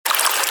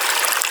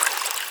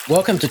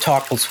Welcome to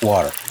Talkless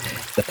Water,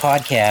 the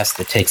podcast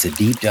that takes a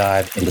deep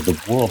dive into the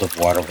world of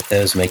water with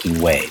those making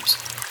waves.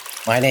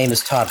 My name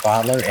is Todd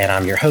Bodler, and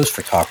I'm your host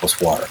for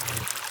Talkless Water.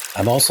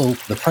 I'm also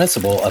the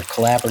principal of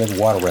Collaborative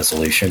Water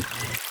Resolution,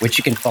 which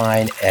you can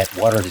find at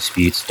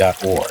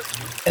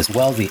waterdisputes.org, as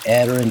well as the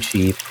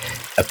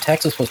editor-in-chief of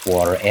Texas with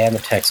Water and the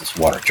Texas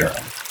Water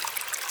Journal.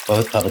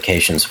 Both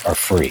publications are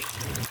free.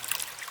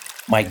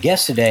 My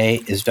guest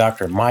today is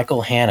Dr.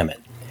 Michael Hanneman,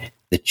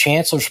 the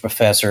Chancellor's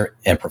Professor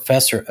and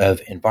Professor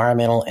of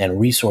Environmental and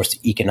Resource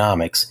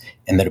Economics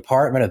in the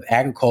Department of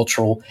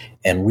Agricultural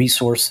and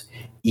Resource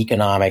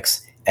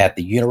Economics at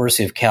the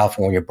University of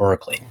California,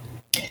 Berkeley,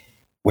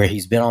 where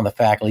he's been on the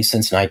faculty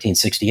since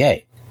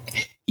 1968.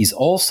 He's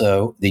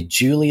also the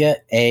Julia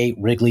A.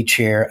 Wrigley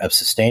Chair of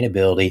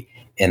Sustainability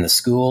in the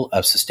School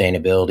of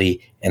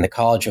Sustainability in the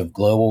College of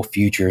Global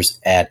Futures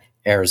at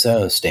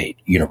Arizona State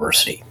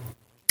University.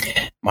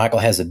 Michael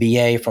has a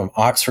BA from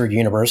Oxford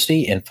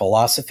University in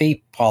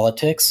Philosophy,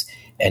 Politics,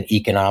 and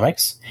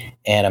Economics,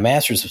 and a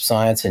Master's of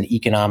Science in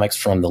Economics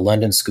from the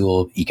London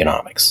School of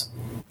Economics,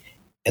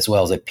 as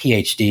well as a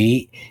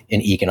PhD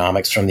in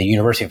Economics from the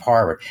University of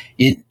Harvard.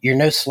 You're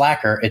no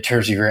slacker in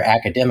terms of your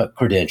academic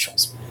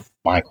credentials,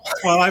 Michael.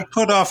 Well, I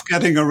put off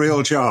getting a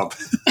real job.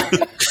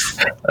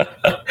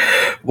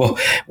 Well,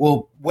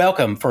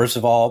 welcome, first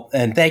of all,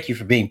 and thank you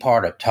for being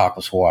part of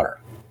Talkless Water.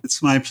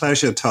 It's my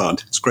pleasure,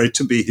 Todd. It's great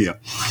to be here.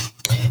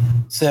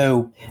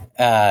 So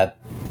I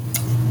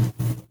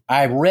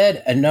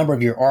read a number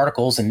of your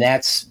articles, and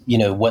that's,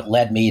 what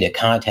led me to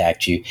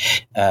contact you.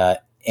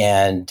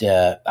 And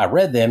I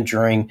read them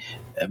during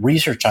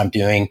research I'm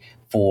doing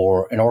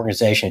for an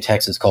organization in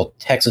Texas called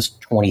Texas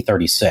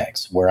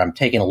 2036, where I'm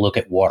taking a look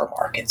at water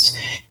markets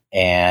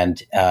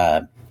and,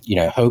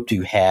 hope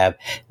to have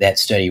that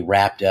study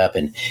wrapped up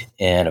and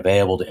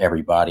available to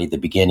everybody at the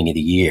beginning of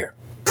the year.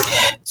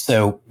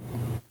 So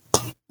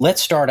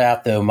let's start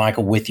out, though,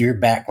 Michael, with your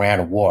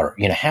background of water.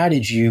 How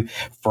did you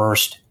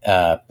first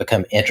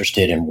become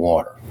interested in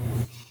water?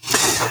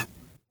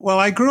 Well,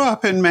 I grew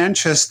up in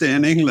Manchester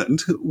in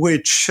England,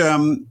 which,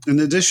 in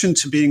addition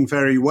to being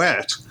very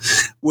wet,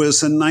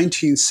 was a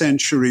 19th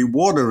century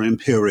water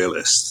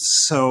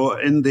imperialist. So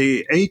in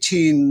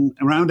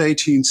around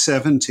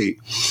 1870,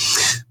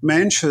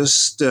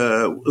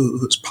 Manchester,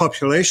 whose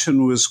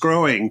population was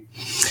growing,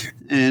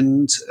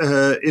 and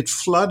it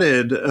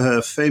flooded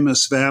a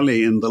famous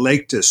valley in the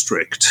Lake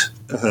District,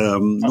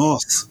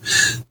 north,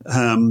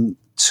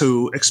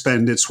 to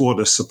expand its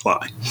water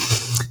supply.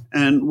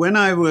 And when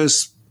I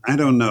was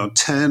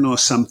 10 or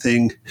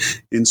something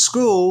in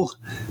school,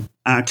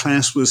 our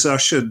class was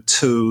ushered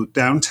to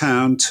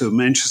downtown to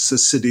Manchester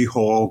City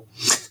Hall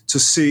to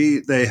see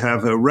they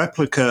have a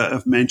replica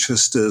of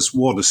Manchester's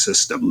water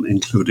system,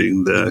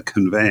 including the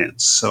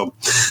conveyance. So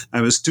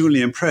I was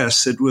duly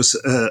impressed. It was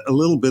a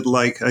little bit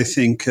like, I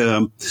think,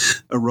 a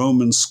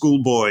Roman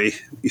schoolboy,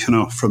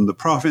 from the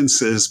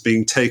provinces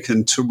being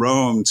taken to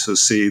Rome to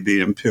see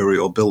the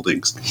imperial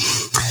buildings.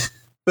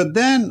 But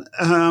then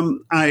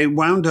I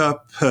wound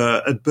up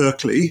at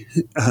Berkeley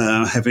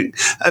having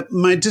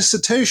my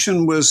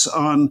dissertation was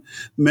on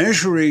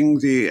measuring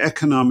the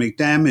economic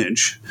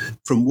damage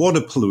from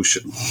water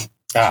pollution.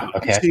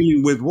 Okay.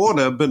 Dealing with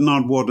water, but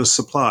not water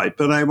supply.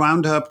 But I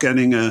wound up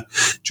getting a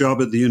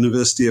job at the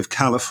University of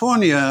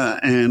California,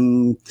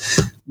 and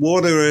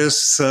water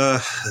is a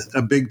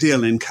big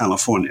deal in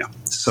California.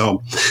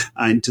 So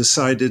I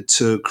decided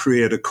to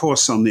create a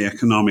course on the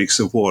economics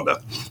of water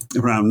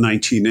around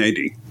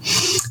 1980.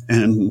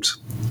 And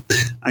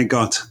I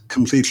got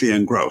completely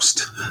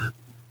engrossed.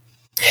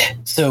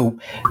 So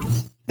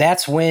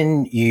that's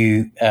when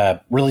you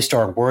really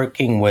started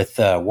working with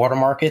water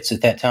markets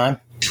at that time?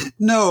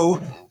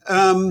 No,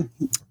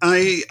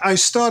 I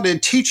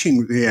started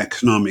teaching the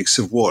economics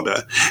of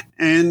water.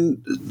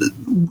 And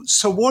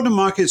so water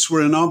markets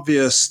were an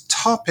obvious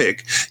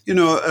topic.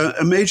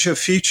 A major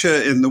feature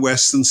in the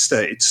Western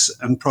states,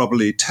 and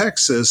probably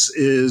Texas,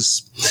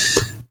 is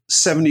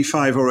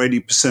 75 or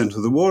 80%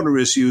 of the water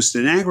is used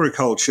in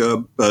agriculture,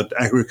 but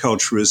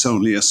agriculture is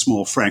only a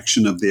small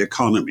fraction of the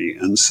economy.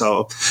 And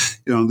so,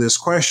 this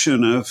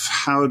question of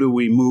how do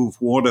we move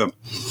water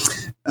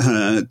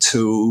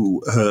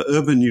to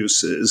urban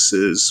uses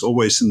is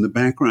always in the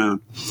background.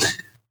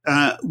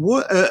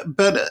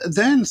 But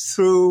then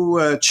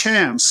through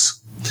chance,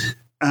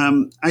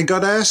 I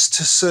got asked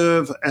to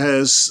serve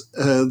as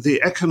the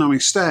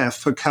economic staff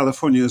for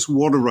California's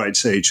Water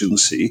Rights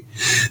Agency.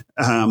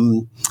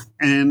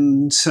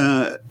 And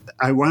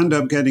I wound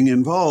up getting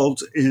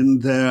involved in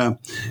their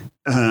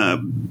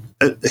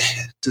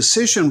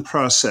decision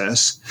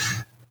process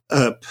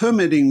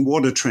permitting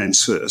water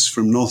transfers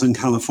from Northern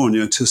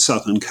California to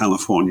Southern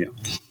California.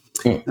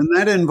 And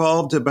that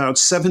involved about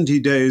 70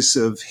 days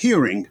of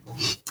hearing.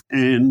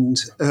 And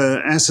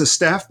as a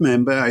staff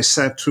member, I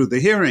sat through the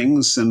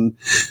hearings, and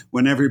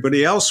when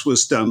everybody else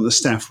was done, the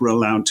staff were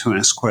allowed to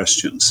ask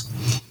questions.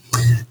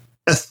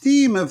 a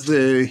theme of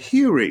the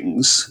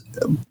hearings,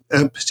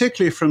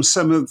 particularly from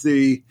some of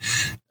the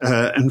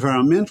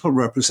environmental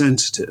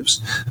representatives,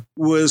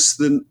 was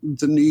the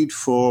need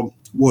for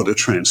water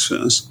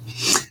transfers.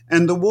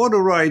 And the water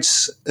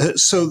rights,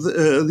 this was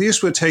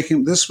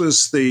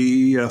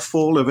the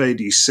fall of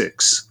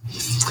 86.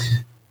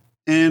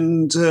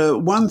 And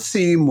one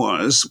theme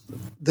was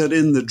that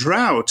in the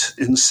drought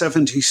in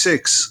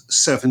 76,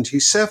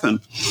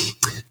 77,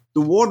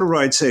 the Water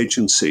Rights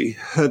Agency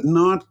had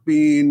not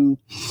been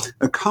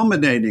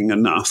accommodating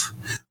enough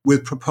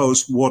with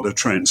proposed water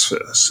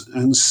transfers.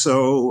 And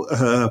so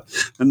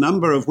a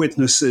number of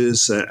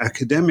witnesses,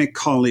 academic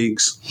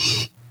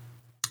colleagues,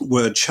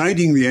 were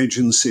chiding the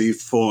agency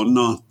for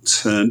not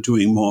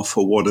doing more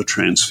for water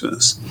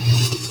transfers.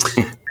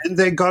 And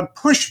they got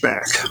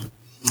pushback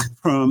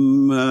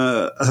from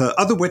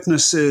other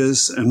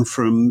witnesses and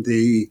from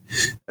the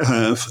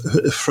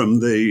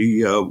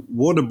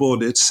water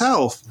board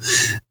itself,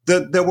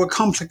 that there were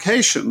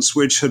complications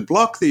which had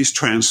blocked these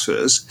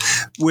transfers,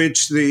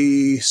 which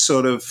the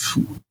sort of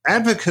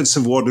advocates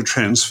of water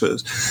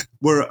transfers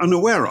were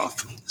unaware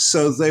of.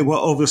 So they were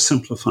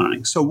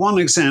oversimplifying. So one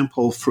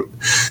example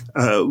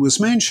was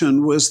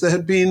mentioned was there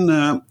had been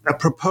a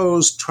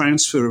proposed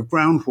transfer of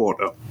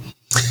groundwater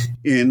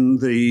in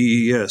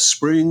the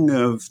spring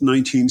of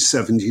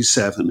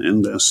 1977,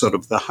 in the sort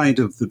of the height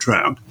of the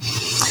drought.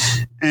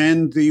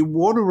 And the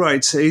Water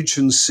Rights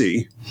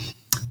Agency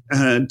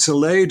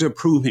delayed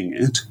approving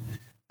it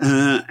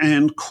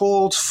and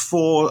called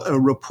for a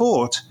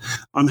report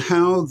on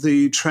how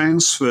the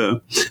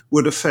transfer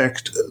would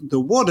affect the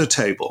water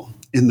table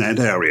in that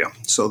area.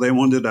 So they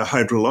wanted a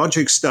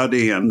hydrologic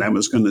study, and that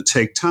was going to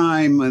take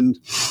time, and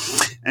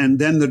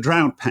then the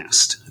drought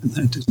passed, and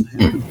that didn't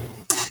happen.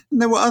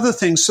 There were other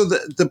things. So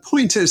the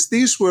point is,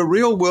 these were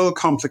real-world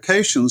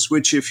complications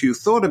which, if you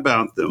thought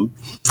about them,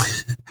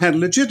 had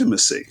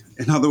legitimacy.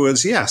 In other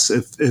words, yes,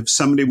 if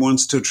somebody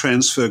wants to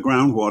transfer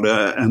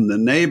groundwater and the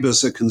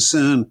neighbors are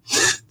concerned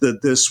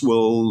that this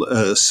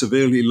will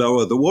severely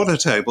lower the water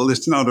table,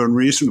 it's not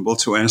unreasonable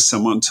to ask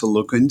someone to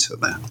look into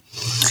that.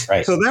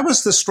 Right. So that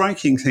was the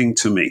striking thing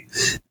to me.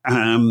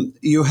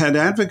 You had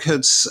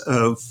advocates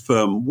of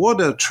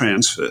water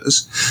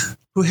transfers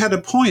who had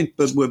a point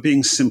but were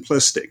being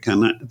simplistic.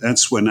 And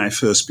that's when I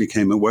first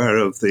became aware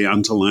of the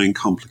underlying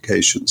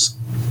complications.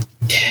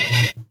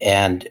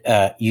 And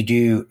you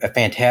do a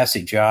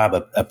fantastic job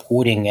of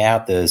pointing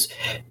out those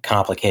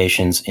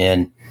complications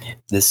in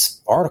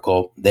this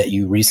article that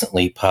you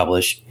recently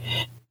published,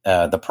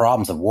 The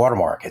Problems of Water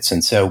Markets.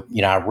 And so,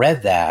 I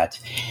read that,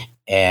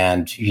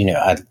 and,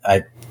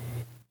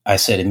 I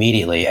said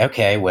immediately,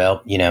 okay,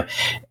 well,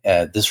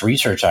 this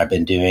research I've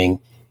been doing,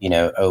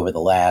 over the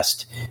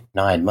last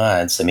 9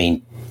 months, I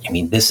mean,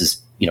 this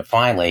is,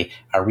 finally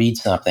I read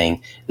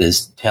something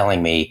that's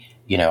telling me,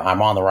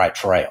 I'm on the right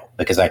trail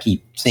because I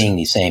keep seeing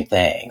these same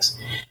things.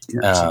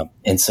 Yes.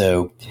 And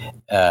so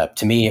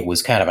to me, it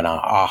was kind of an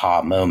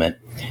aha moment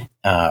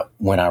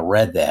when I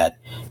read that.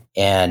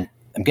 And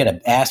I'm going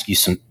to ask you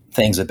some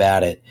things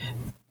about it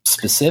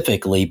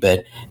specifically,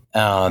 but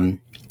I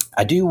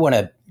do want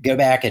to go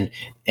back and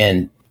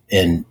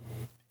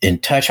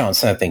touch on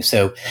something.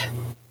 So,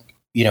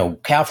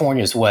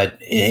 California is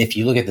if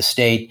you look at the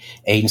state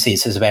agency, it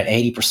says about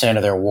 80%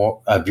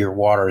 of your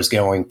water is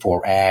going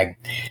for ag.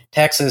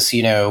 Texas,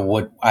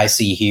 what I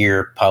see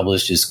here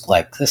published is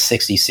like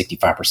 60,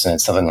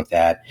 65%, something like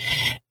that.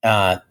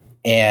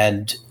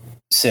 And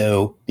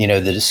so,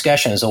 the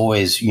discussion is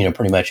always,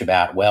 pretty much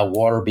about,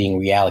 water being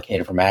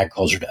reallocated from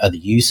agriculture to other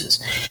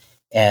uses.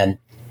 And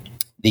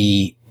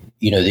the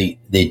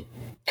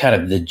kind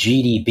of the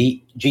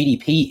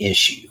GDP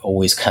issue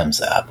always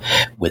comes up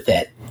with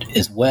that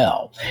as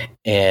well.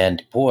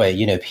 And boy,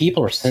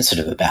 people are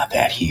sensitive about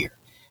that here.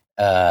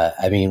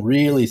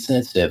 Really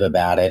sensitive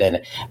about it.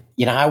 And,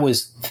 I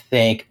always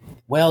think,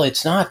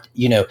 it's not,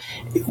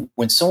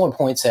 when someone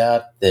points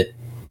out that,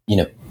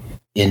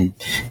 in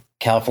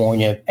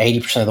California,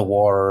 80% of the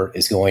water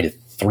is going to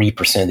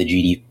 3% of the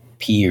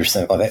GDP or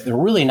something like that, they're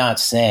really not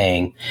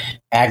saying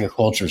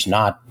agriculture is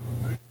not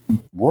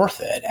worth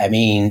it.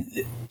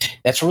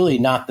 That's really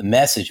not the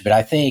message, but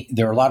I think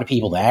there are a lot of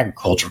people in the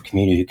agriculture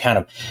community who kind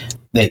of,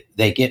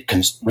 they get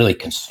really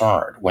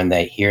concerned when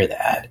they hear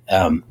that.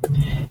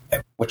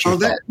 What's your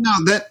thought?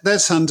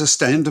 That's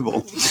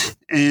understandable.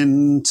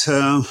 And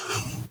so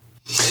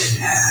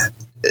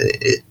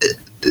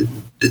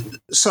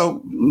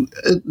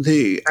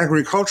the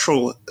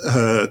agricultural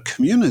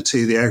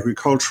community, the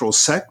agricultural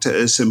sector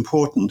is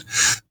important,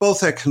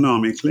 both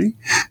economically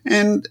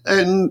and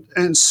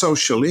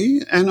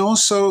socially, and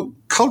also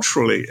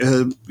culturally.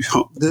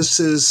 This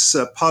is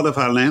part of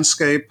our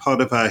landscape,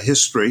 part of our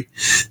history,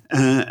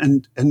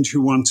 and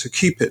you want to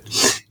keep it.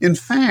 In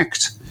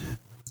fact,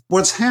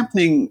 what's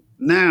happening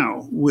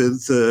now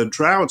with the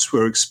droughts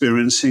we're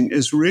experiencing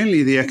is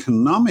really the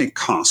economic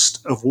cost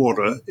of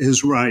water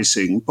is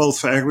rising, both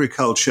for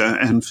agriculture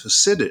and for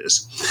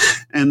cities.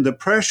 And the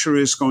pressure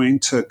is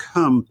going to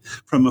come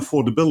from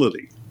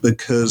affordability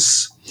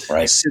because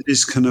Right.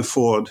 cities can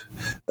afford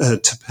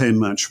to pay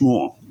much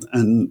more.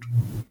 And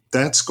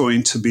that's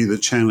going to be the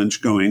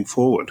challenge going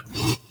forward.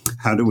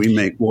 How do we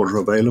make water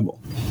available?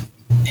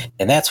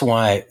 And that's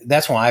why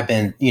I've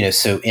been,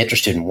 so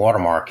interested in water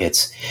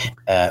markets.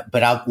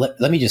 But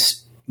let me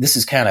just, this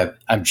is kind of,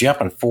 I'm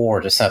jumping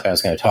forward to something I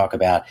was going to talk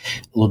about a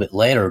little bit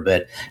later.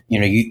 But,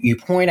 you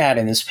point out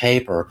in this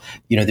paper,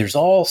 there's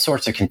all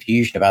sorts of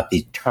confusion about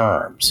the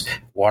terms,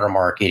 water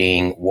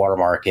marketing, water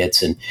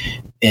markets.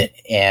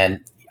 And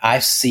I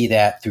see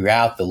that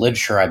throughout the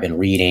literature I've been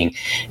reading.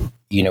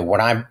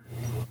 When I'm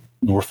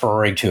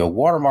referring to a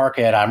water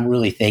market, I'm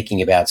really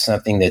thinking about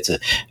something that's a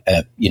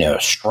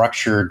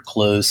structured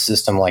closed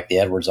system like the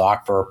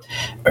Edwards-Aquifer,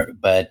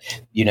 but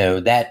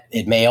that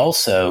it may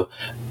also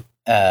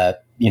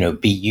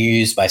be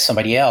used by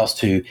somebody else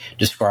to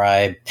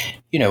describe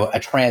a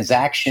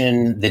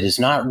transaction that is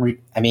not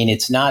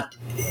it's not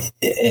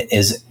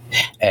is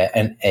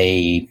in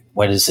a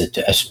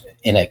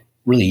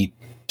really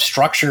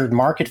structured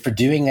market for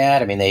doing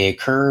that. I mean, they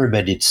occur,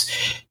 but it's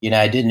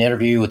I did an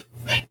interview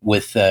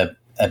with a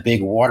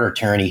big water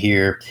attorney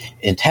here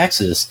in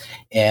Texas,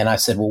 and I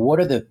said, well, what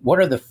do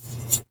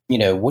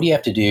you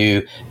have to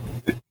do,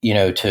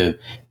 to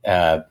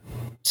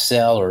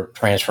sell or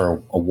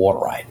transfer a water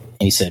right?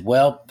 And he said,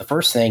 well, the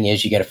first thing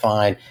is you got to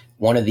find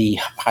one of the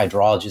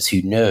hydrologists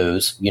who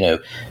knows,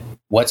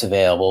 what's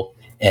available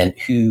and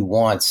who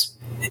wants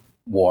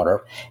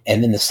water.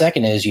 And then the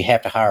second is you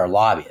have to hire a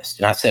lobbyist.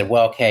 And I said,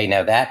 well, okay,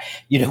 now that,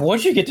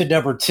 once you get to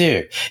number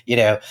two,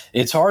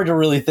 it's hard to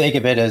really think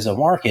of it as a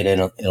market in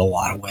a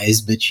lot of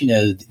ways, but,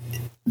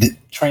 the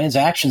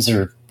transactions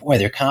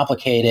they're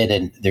complicated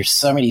and there's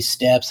so many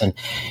steps and,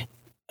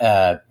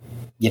 and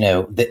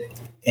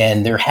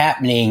they're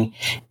happening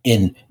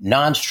in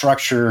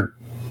non-structured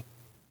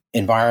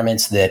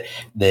environments that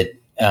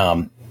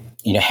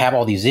have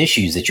all these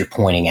issues that you're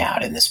pointing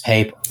out in this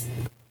paper.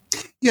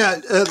 Yeah,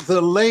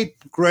 the late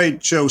great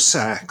Joe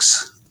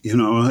Sachs,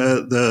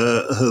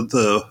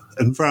 the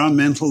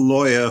environmental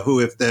lawyer who,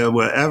 if there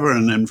were ever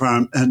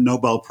a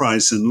Nobel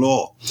Prize in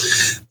law,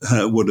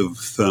 would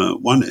have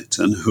won it,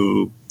 and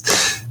who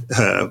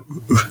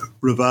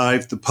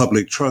revived the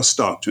public trust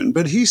doctrine.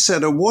 But he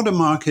said a water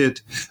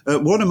market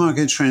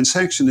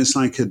transaction is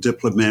like a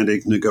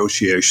diplomatic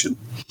negotiation.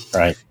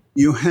 Right.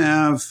 You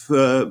have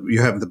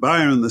the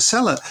buyer and the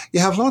seller.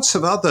 You have lots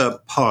of other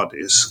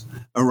parties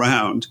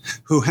around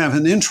who have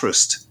an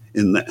interest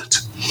in that.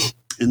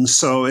 And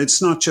so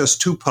it's not just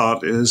two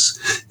parties,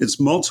 it's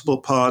multiple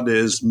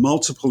parties,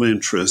 multiple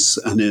interests,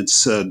 and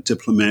it's a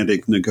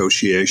diplomatic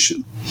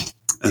negotiation.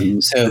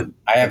 And so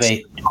I have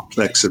a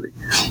complexity.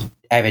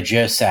 I have a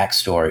Joe Sachs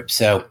story.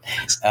 So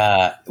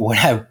when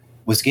I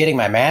was getting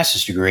my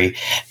master's degree,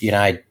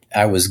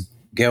 I was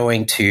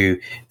going to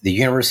the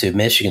University of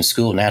Michigan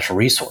School of Natural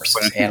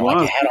Resources. And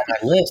I had on my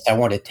list, I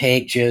wanted to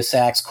take Joe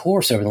Sachs'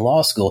 course over in the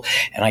law school.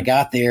 And I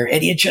got there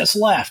and he had just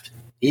left.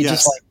 He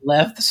just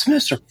left the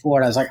semester before.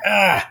 And I was like,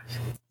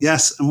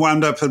 Yes, and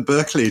wound up at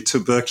Berkeley, to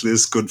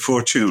Berkeley's good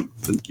fortune.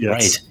 But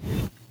yes.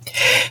 Right.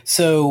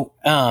 So,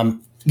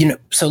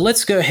 so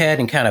let's go ahead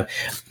and kind of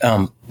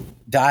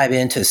dive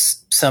into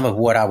some of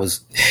what I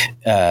was,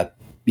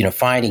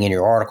 finding in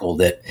your article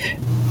that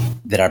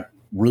I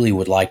really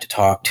would like to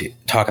talk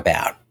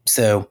about.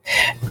 So,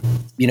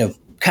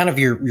 kind of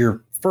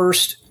your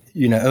first,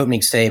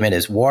 opening statement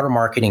is water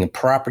marketing and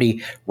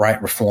property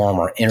right reform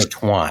are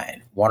intertwined.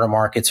 Water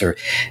markets are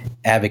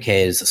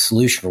advocated as a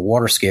solution for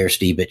water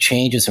scarcity, but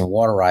changes in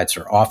water rights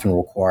are often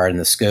required in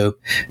the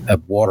scope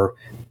of water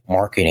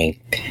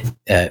marketing,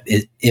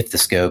 if the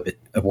scope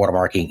of water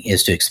marketing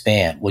is to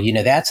expand. Well,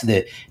 that's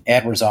the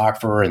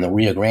Edwards-Aquifer and the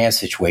Rio Grande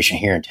situation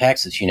here in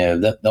Texas.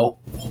 The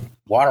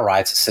water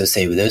rights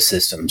associated with those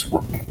systems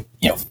were,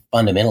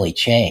 fundamentally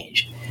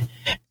changed.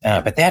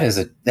 But that is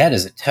a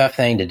tough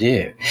thing to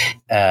do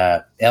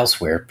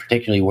elsewhere,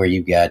 particularly where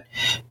you've got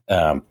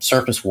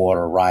surface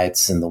water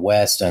rights in the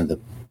West and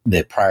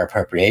the prior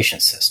appropriation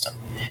system.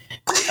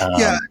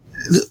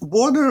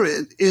 Water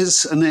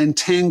is an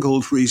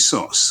entangled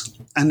resource,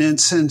 and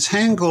it's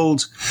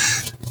entangled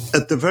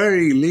at the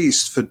very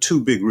least for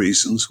two big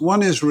reasons.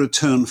 One is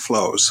return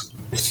flows.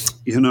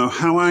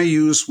 How I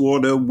use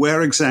water,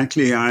 where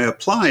exactly I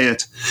apply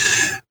it,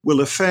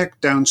 will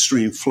affect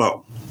downstream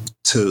flow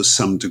to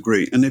some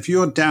degree. And if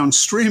you're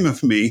downstream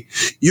of me,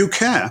 you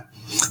care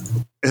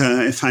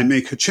if I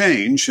make a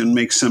change and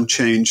make some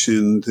change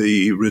in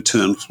the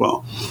return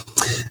flow.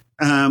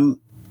 And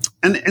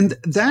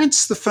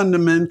that's the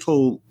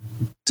fundamental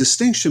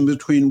distinction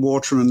between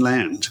water and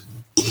land.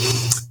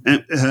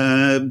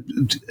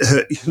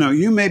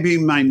 You may be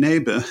my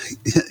neighbor.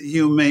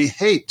 You may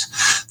hate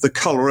the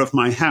color of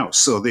my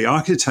house or the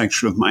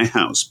architecture of my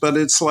house, but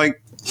it's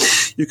like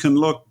you can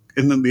look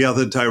in the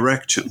other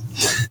direction.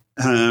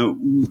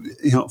 And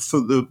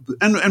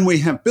we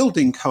have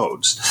building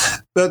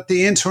codes, But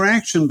the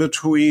interaction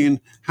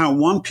between how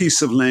one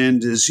piece of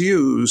land is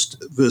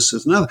used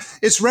versus another,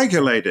 it's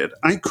regulated.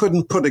 I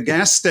couldn't put a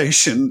gas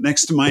station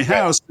next to my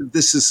house.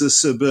 This is a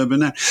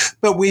suburban area.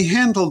 But we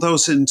handle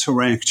those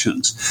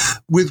interactions.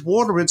 With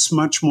water, it's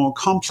much more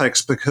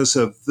complex because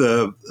of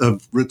the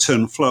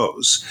return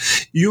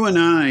flows. You and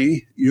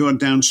I, you're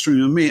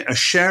downstream of me, are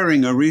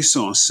sharing a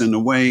resource in a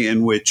way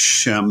in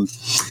which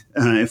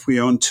if we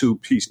own two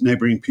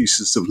neighboring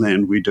pieces of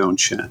land, we don't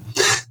share.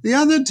 The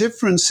other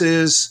difference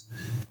is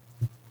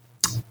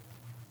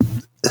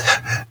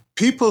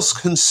people's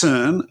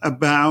concern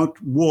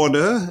about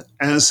water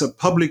as a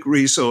public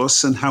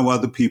resource and how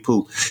other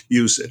people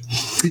use it.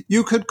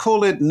 You could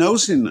call it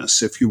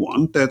nosiness if you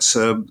want. That's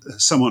a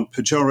somewhat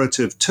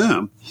pejorative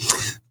term.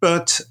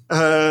 But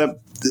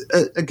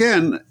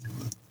again,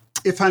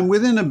 if I'm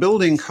within a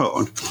building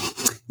code,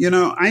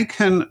 I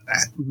can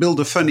build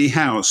a funny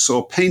house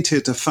or paint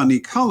it a funny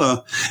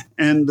color,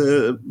 and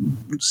the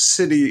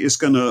city is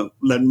going to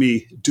let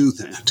me do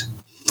that.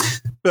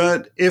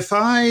 But if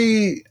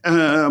I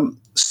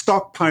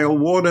stockpile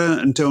water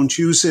and don't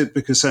use it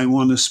because I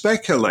want to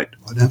speculate,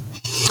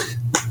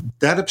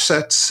 that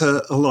upsets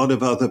a lot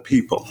of other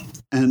people.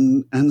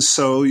 And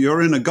so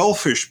you're in a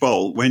goldfish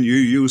bowl when you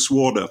use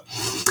water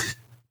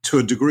to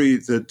a degree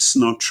that's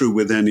not true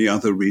with any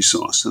other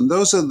resource. And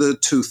those are the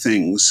two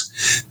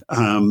things.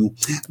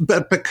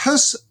 But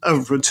because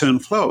of return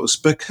flows,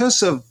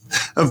 because of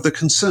the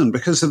concern,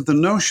 because of the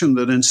notion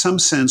that in some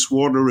sense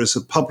water is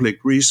a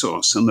public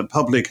resource and the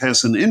public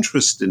has an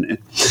interest in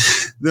it,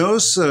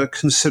 those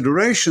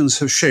considerations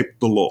have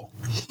shaped the law.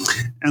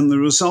 And the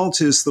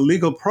result is the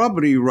legal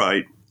property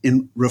right,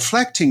 in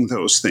reflecting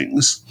those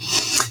things,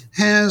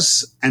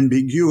 has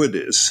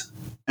ambiguities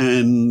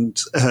and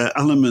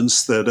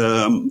elements that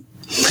are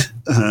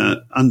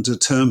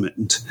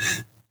undetermined.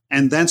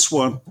 And that's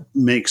what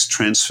makes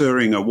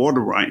transferring a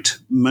water right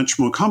much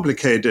more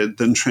complicated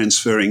than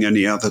transferring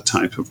any other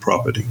type of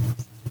property.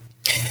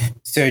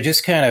 So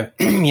just kind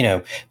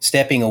of,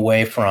 stepping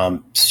away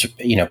from,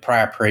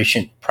 prior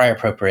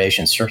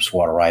appropriation surface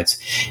water rights,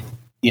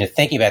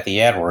 thinking about the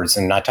Edwards,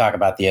 and I talk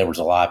about the Edwards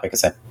a lot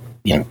because I,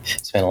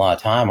 spent a lot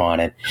of time on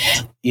it.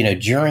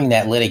 During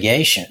that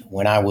litigation,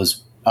 when I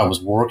was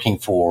working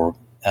for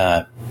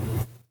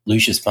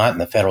Lucius Bunton,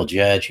 the federal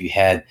judge who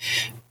had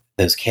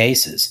those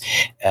cases,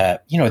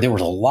 there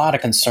was a lot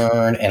of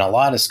concern and a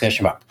lot of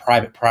discussion about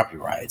private property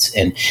rights.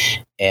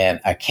 And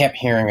I kept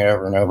hearing it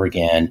over and over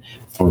again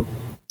from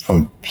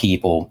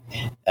people,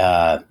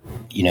 if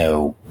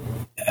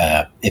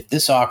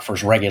this aquifer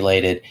is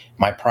regulated,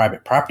 my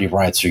private property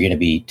rights are going to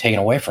be taken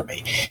away from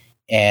me.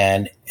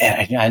 And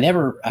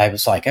I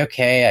was like,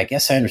 okay, I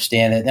guess I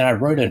understand it. Then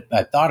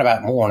I thought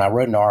about it more, and I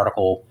wrote an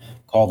article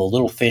called The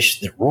Little Fish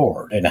That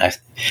Roared. And I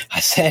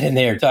said in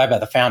there, talking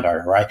about the Found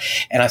article, right?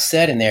 And I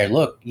said in there,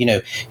 look,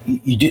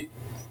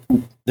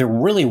 there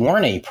really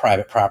weren't any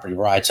private property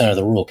rights under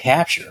the rule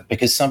capture,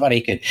 because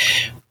somebody could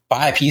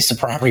buy a piece of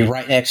property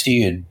right next to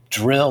you and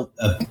drill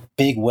a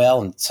big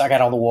well and suck out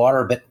all the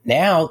water. But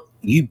now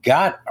you've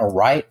got a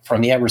right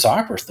from the Edwards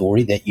Aquifer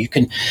Authority that you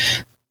can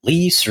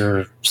lease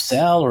or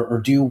sell or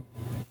do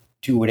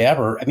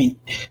whatever. I mean,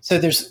 so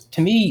there's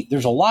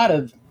a lot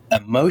of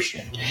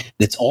emotion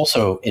that's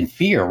also in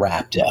fear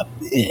wrapped up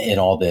in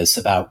all this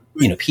about,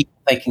 people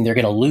thinking they're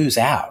going to lose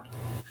out.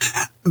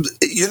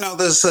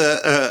 There's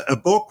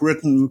a book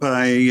written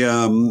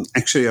by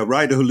actually a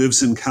writer who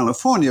lives in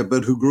California,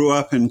 but who grew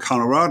up in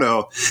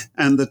Colorado.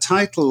 And the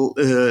title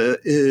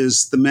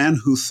is The Man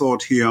Who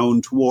Thought He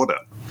Owned Water.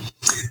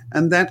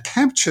 And that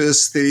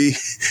captures the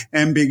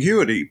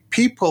ambiguity.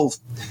 People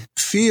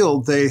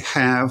feel they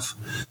have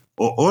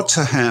or ought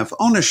to have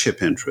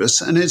ownership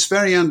interests, and it's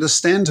very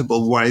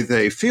understandable why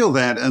they feel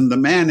that. And the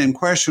man in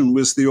question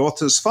was the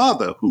author's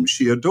father, whom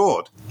she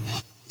adored.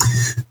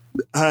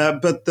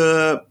 But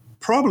the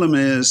problem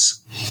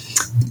is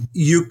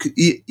you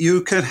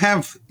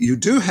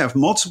do have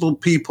multiple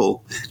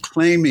people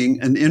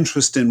claiming an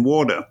interest in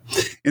water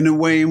in a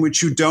way in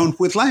which you don't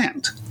with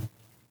land.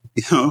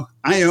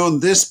 I own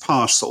this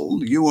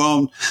parcel, you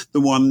own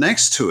the one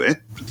next to it.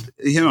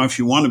 If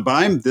you want to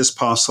buy this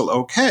parcel,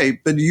 okay,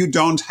 but you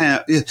don't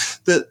have,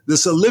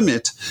 there's a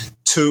limit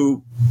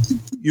to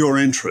your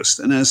interest.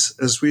 And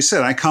as we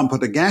said, I can't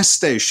put a gas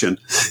station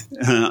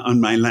on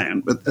my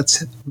land,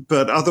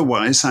 but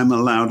otherwise I'm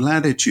allowed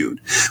latitude.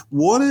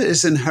 Water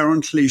is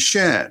inherently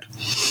shared.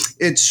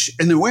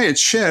 In a way, it's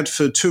shared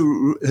for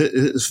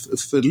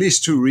at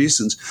least two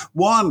reasons.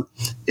 One,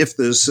 if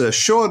there's a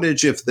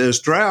shortage, if there's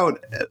drought,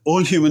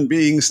 all human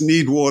beings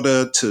need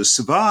water to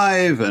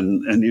survive.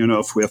 And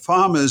if we're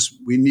farmers,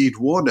 we need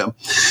water.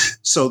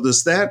 So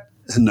there's that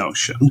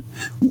notion.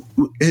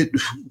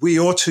 We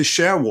ought to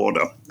share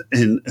water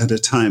at a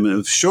time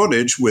of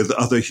shortage with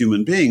other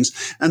human beings.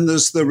 And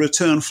there's the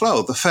return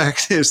flow. The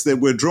fact is that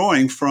we're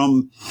drawing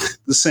from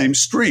the same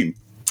stream.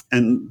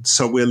 And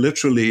so we're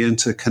literally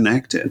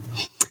interconnected.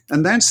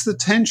 And that's the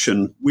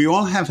tension. We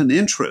all have an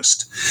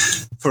interest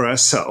for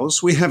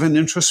ourselves. We have an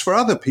interest for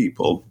other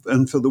people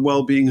and for the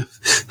well-being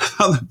of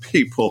other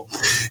people.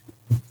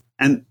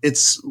 And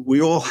we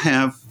all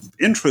have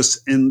interest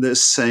in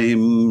this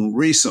same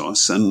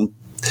resource. And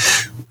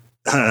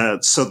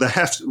so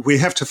we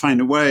have to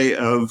find a way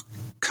of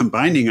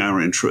combining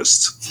our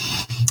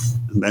interests.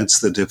 And that's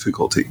the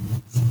difficulty.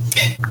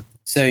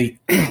 So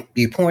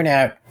you point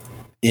out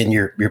in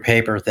your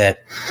paper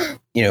that,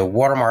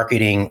 water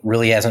marketing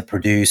really hasn't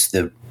produced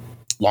the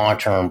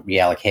long-term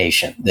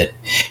reallocation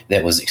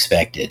that was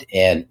expected,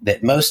 and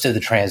that most of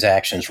the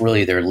transactions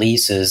really they're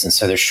leases, and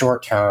so they're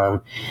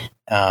short-term.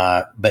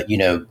 But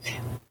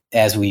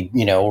as we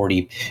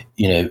already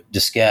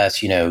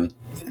discussed,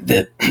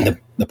 the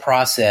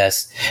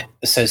process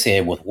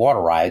associated with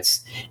water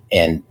rights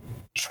and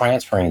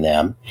transferring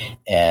them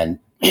and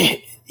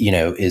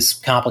is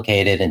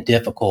complicated and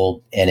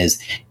difficult and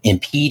is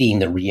impeding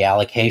the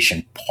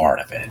reallocation part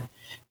of it.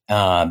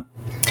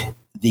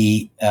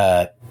 The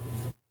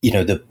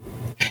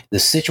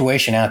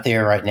situation out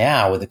there right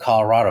now with the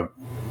Colorado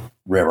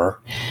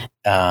River,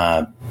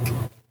 to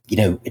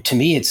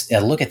me, I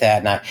look at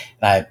that and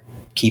I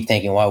keep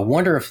thinking, well, I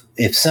wonder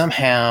if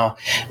somehow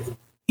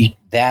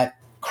that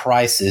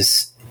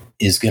crisis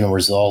is going to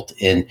result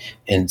in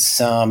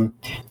some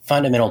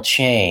fundamental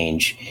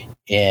change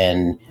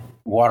in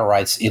water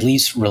rights, at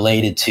least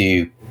related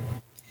to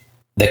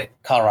the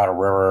Colorado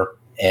River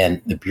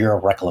and the Bureau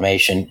of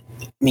Reclamation.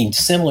 I mean,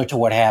 similar to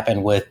what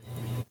happened with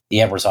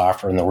the Evers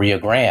Offer and the Rio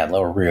Grande,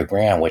 Lower Rio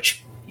Grande,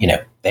 which,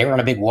 they were in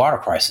a big water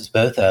crisis,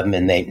 both of them,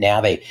 and they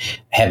have a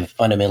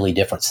fundamentally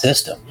different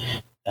system.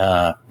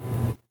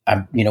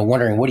 I'm,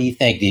 wondering, what do you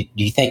think? Do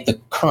you think the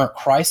current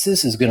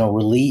crisis is going to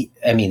lead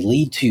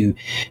to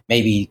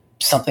maybe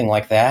something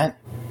like that?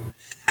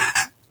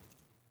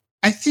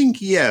 I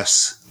think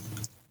yes.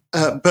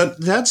 But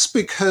that's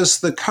because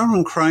the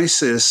current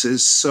crisis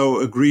is so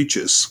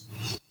egregious.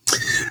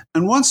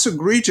 And what's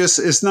egregious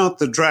is not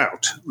the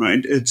drought,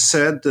 right? It's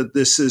said that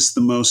this is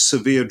the most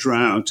severe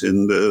drought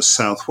in the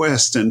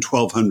Southwest in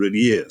 1,200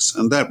 years,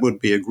 and that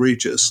would be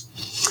egregious.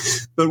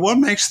 But what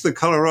makes the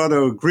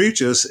Colorado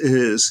egregious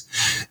is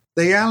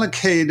they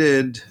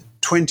allocated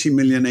 20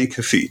 million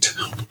acre-feet,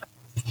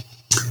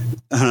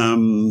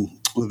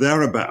 or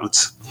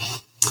thereabouts,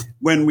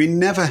 when we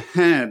never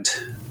had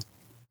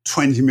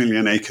 20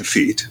 million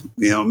acre-feet.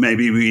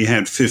 Maybe we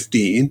had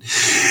 15.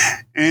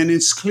 And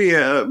it's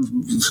clear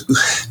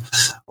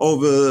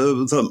over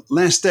the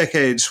last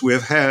decades,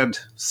 we've had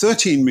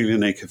 13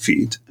 million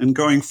acre-feet. And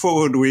going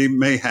forward, we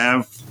may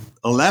have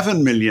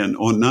 11 million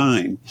or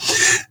 9.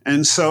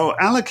 And so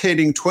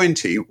allocating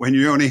 20 when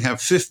you only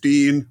have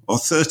 15 or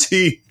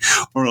 13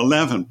 or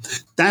 11,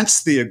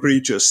 that's the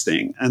egregious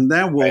thing. And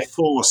that will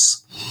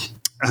force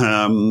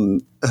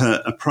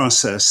a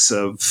process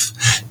of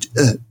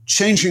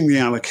changing the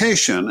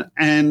allocation,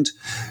 and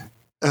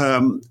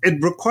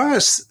it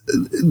requires.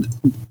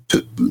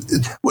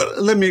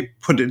 Let me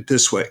put it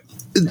this way: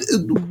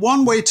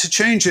 one way to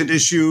change it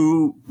is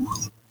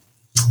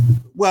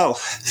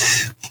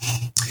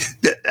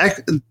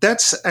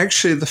that's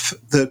actually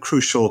the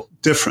crucial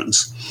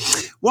difference.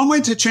 One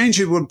way to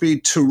change it would be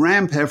to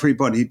ramp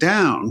everybody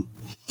down,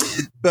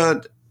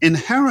 but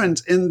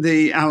inherent in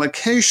the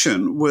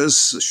allocation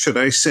was, should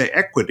I say,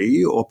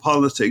 equity or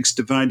politics,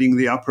 dividing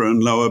the upper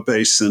and lower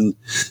basin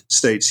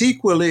states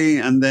equally,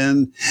 and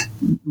then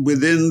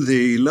within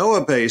the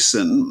lower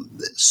basin,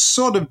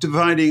 sort of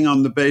dividing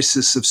on the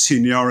basis of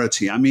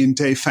seniority. I mean,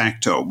 de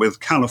facto,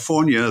 with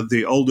California,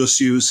 the oldest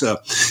user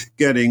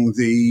getting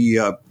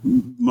the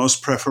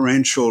most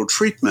preferential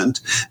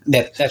treatment.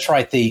 That's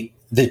right. The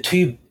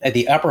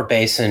upper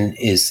basin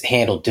is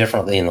handled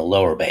differently in the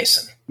lower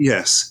basin.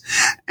 Yes.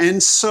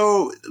 And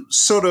so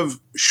sort of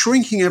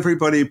shrinking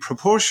everybody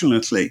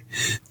proportionately,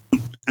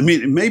 I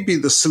mean, it may be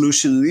the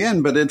solution in the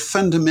end, but it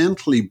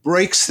fundamentally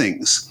breaks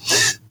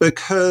things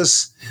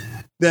because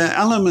there are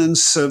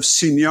elements of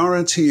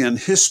seniority and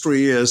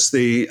history as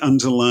the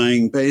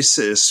underlying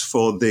basis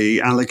for the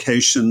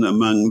allocation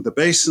among the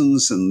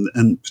basins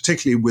and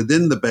particularly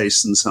within the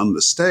basins on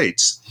the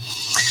states.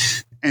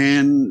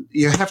 And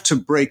you have to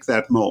break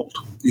that mold.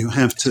 You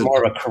have to. It's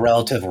more of a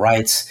correlative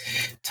rights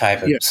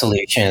type of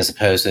solution as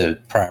opposed to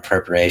prior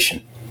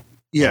appropriation.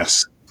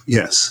 Yes.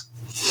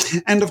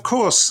 And of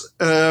course,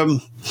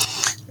 that's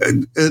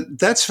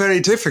very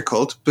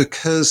difficult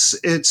because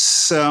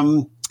it's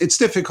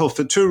difficult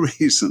for two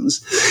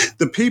reasons.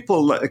 The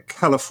people like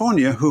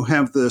California who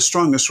have the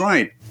strongest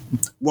right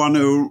want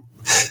to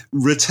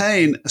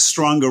retain a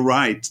stronger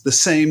right, the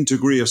same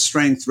degree of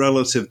strength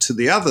relative to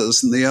the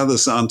others, and the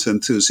others aren't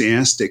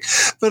enthusiastic.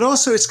 But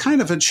also it's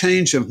kind of a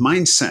change of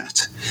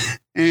mindset.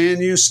 And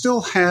you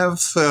still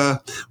have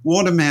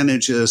water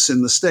managers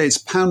in the states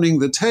pounding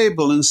the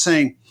table and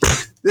saying,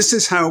 this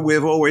is how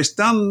we've always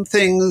done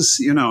things.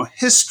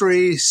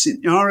 History,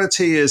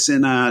 seniority is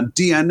in our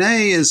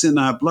DNA, is in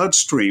our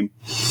bloodstream.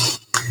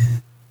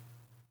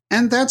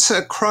 And that's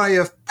a cry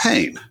of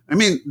pain. I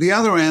mean, the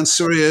other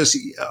answer is,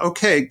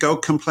 okay, go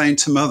complain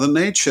to Mother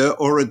Nature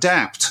or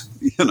adapt,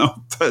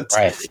 but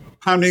right.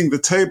 Pounding the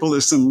table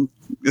isn't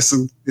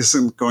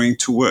going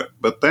to work.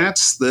 But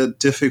that's the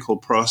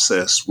difficult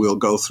process we'll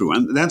go through.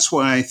 And that's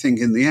why I think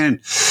in the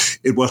end,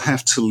 it will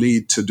have to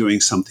lead to doing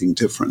something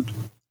different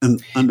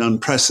and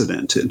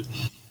unprecedented.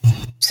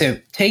 So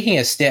taking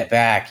a step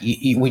back,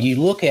 when you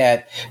look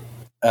at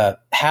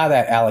how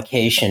that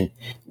allocation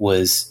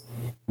was,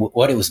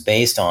 what it was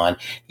based on,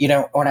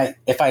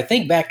 if I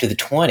think back to the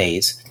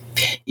 20s,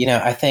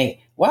 I think,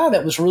 wow,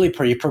 that was really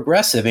pretty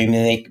progressive. I mean,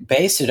 they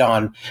based it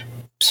on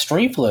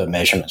stream flow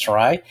measurements,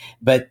 right?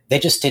 But they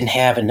just didn't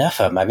have enough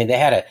of them. I mean, they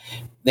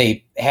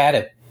had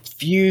a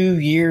few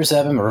years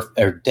of them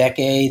or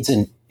decades,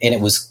 and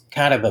it was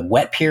kind of a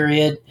wet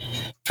period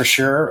for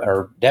sure,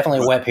 or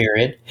definitely a wet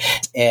period.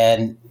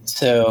 And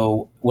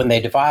so when they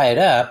divide it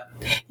up,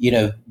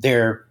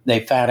 they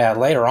found out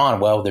later on,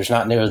 well, there's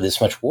not nearly this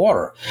much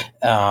water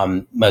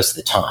most of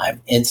the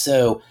time. And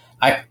so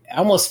I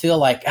almost feel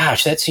like,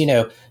 gosh, that's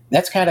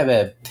kind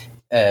of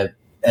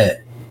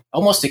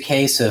almost a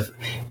case of,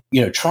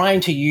 trying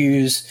to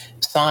use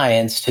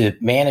science to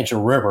manage a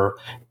river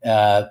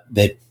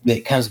that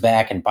comes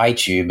back and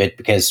bites you, but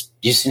because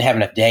you just didn't have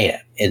enough data.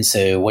 And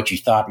so what you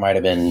thought might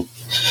have been...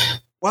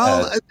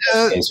 Well,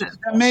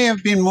 there may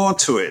have been more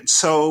to it.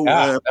 So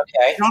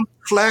John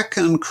Fleck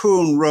and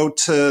Kuhn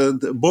wrote a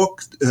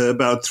book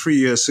about 3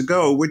 years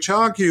ago, which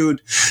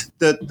argued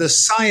that the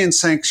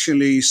science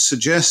actually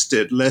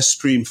suggested less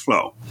stream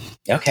flow.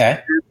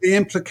 Okay. The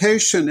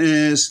implication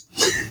is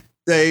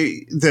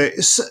they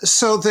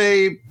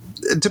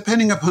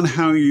depending upon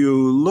how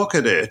you look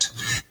at it,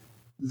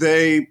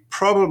 they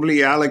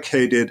probably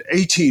allocated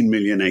 18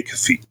 million acre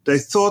feet. They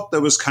thought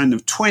there was kind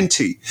of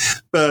 20,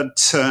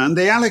 but and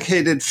they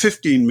allocated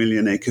 15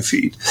 million acre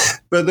feet.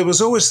 But there was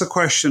always the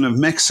question of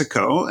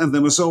Mexico, and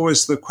there was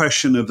always the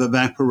question of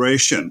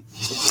evaporation.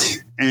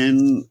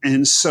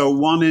 And so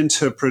one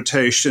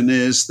interpretation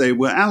is they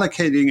were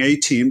allocating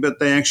 18, but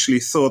they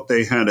actually thought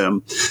they had a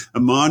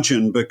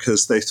margin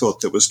because they thought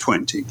there was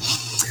 20.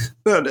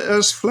 But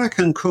as Fleck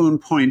and Kuhn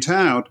point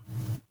out,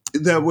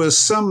 there was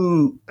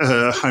some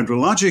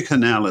hydrologic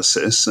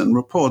analysis and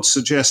reports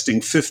suggesting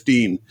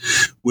 15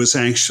 was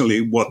actually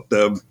what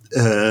the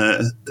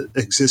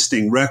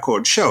existing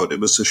record showed. It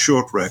was a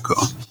short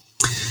record.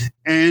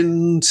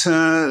 And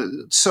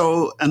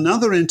so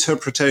another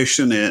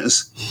interpretation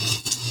is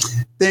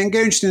they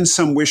engaged in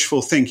some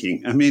wishful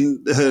thinking. I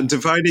mean,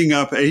 dividing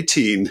up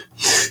 18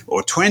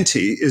 or 20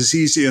 is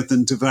easier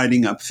than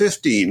dividing up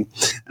 15.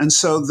 And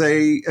so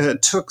they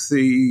took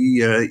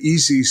the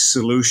easy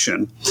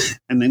solution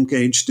and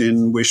engaged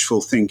in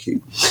wishful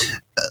thinking.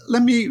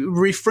 Let me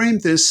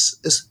reframe this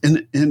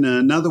in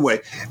another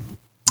way.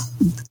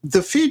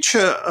 The feature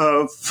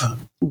of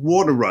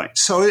water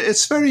rights. So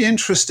it's very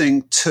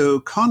interesting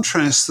to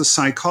contrast the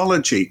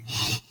psychology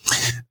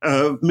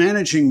of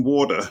managing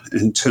water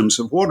in terms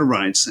of water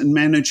rights and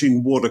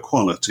managing water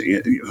quality.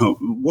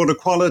 Water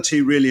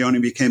quality really only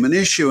became an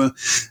issue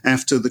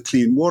after the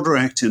Clean Water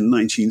Act in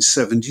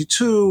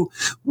 1972.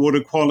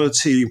 Water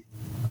quality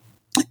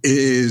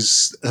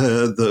is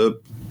the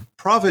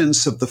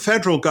province of the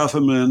federal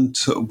government.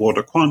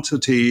 Water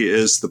quantity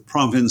is the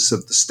province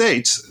of the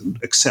states,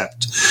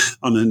 except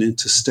on an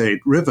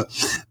interstate river.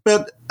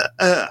 But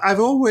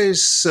I've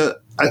always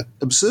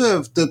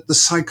observed that the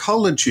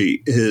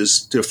psychology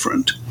is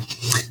different.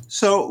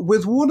 So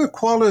with water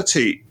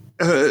quality,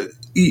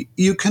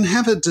 you can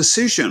have a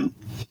decision,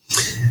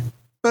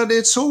 but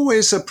it's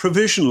always a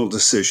provisional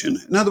decision.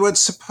 In other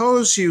words,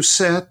 suppose you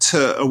set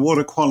a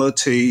water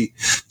quality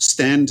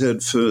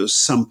standard for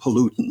some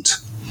pollutant.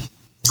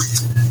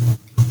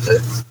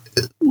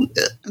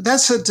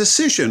 That's a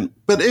decision.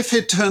 But if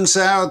it turns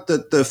out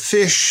that the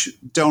fish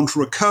don't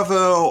recover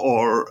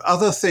or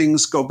other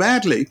things go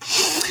badly,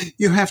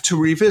 you have to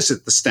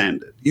revisit the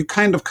standard. You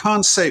kind of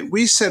can't say,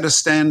 we set a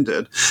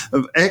standard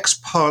of X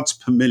parts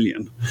per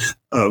million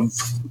of,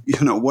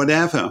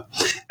 whatever.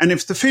 And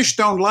if the fish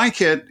don't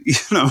like it,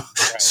 right.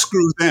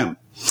 Screw them.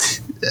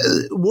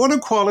 Water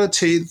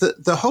quality,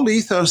 the whole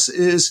ethos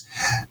is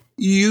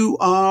you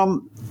are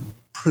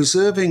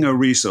preserving a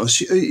resource.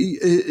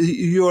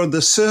 You're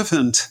the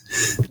servant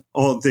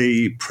or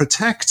the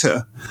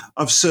protector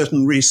of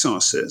certain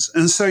resources.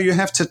 And so you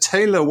have to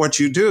tailor what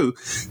you do,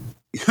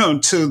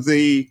 to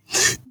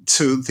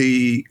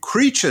the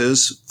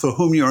creatures for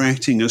whom you're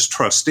acting as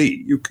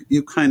trustee.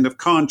 You kind of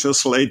can't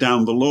just lay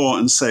down the law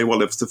and say,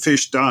 well, if the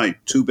fish die,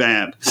 too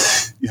bad.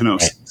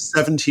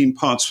 17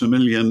 parts per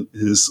million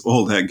is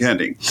all they're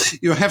getting.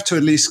 You have to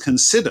at least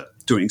consider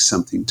doing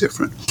something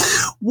different.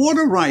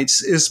 Water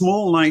rights is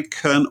more like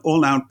an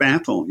all-out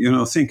battle.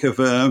 Think of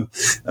a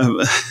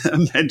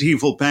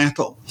medieval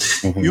battle.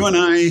 Mm-hmm. You and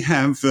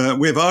I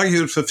we've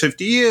argued for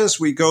 50 years.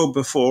 We go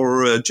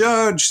before a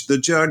judge. The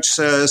judge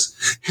says,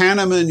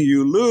 Hanneman,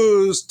 you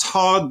lose.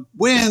 Todd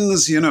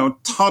wins.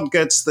 Todd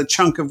gets the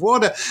chunk of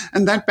water.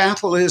 And that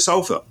battle is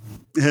over.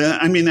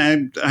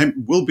 I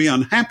will be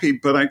unhappy,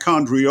 but I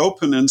can't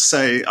reopen and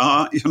say,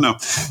 I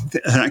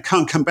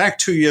can't come back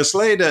 2 years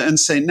later and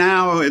say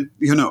now,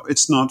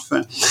 it's not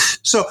fair.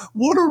 So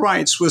water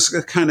rights was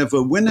a kind of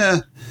a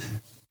winner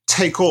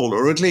take all,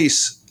 or at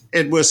least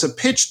it was a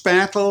pitched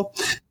battle.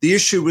 The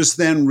issue was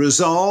then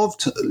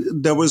resolved.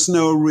 There was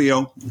no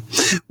reopen.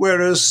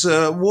 Whereas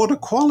water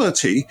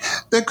quality,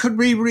 there could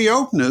be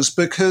reopeners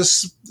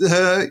because,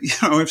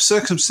 if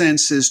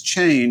circumstances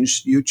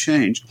change, you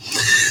change.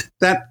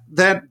 That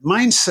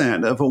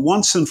mindset of a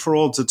once and for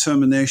all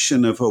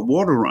determination of a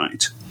water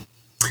right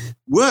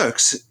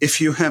works if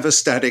you have a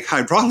static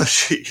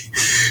hydrology.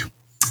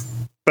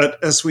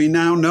 But as we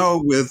now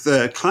know with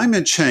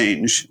climate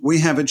change, we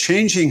have a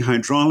changing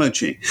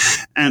hydrology.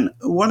 And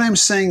what I'm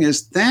saying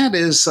is that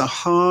is a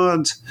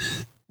hard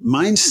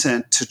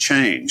mindset to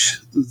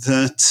change,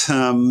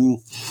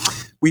 that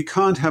we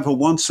can't have a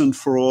once and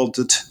for all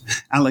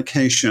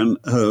allocation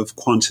of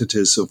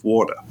quantities of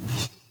water.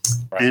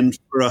 Right. And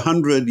for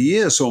 100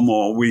 years or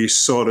more, we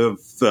sort of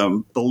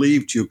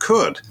believed you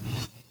could.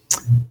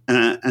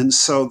 And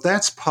so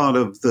that's part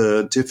of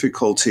the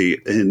difficulty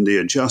in the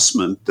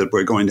adjustment that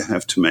we're going to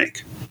have to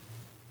make.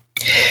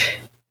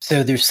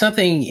 So there's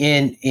something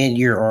in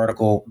your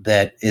article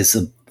that is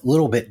a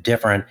little bit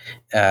different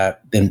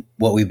than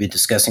what we've been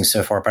discussing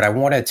so far, but I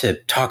wanted to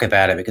talk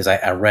about it because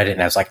I read it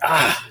and I was like,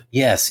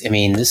 yes. I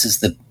mean, this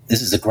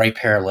is a great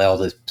parallel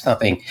to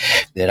something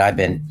that I've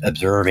been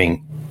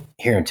observing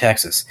here in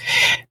Texas.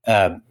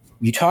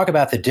 You talk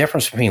about the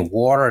difference between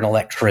water and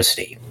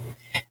electricity.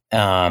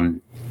 That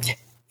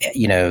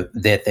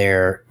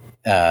their,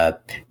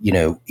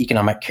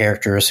 economic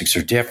characteristics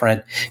are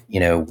different.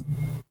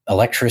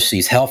 Electricity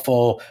is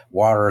helpful.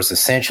 Water is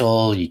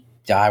essential. You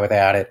die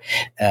without it.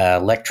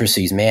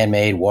 Electricity is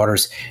man-made.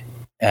 Water's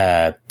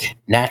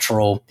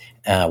natural.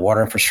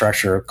 Water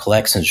infrastructure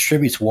collects and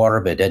distributes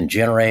water, but it doesn't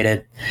generate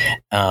it.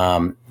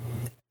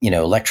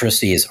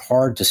 Electricity is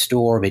hard to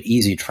store, but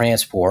easy to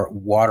transport.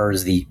 Water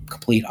is the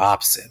complete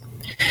opposite.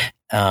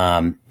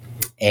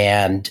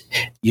 And,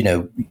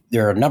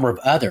 there are a number of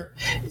other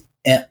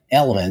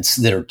elements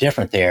that are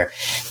different there.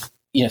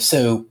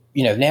 So,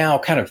 now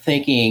kind of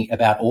thinking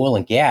about oil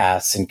and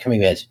gas and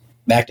coming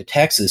back to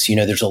Texas,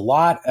 there's a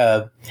lot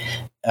of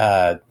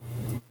let's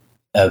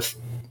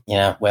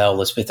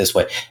put it this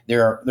way.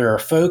 There are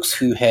folks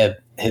who have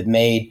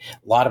made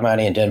a lot of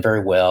money and done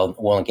very well in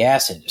the oil and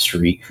gas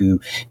industry who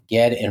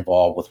get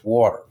involved with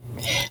water.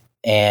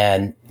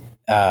 And,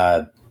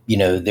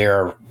 there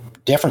are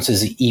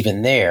differences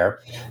even there.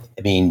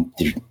 I mean,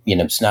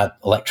 it's not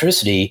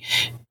electricity,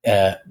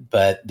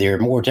 but there are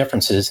more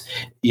differences,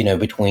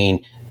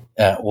 between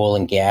oil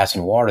and gas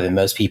and water than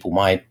most people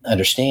might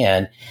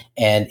understand.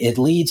 And it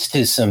leads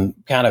to some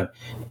kind of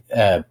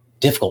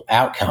difficult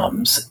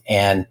outcomes.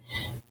 And,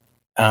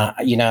 I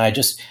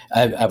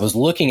was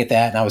looking at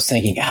that and I was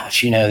thinking,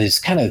 gosh,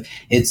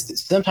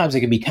 sometimes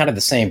it can be kind of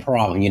the same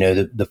problem.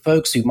 The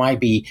folks who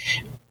might be,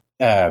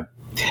 very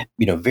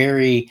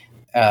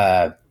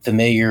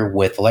familiar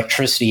with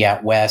electricity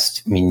out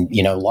west. I mean,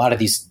 a lot of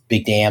these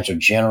big dams are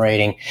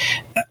generating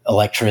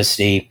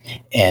electricity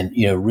and,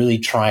 really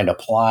trying to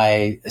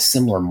apply a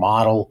similar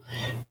model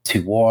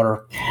to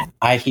water.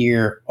 I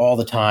hear all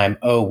the time,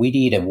 we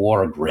need a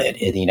water grid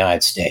in the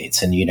United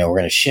States. And, we're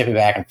going to ship it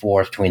back and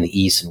forth between the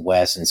East and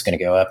West, and it's going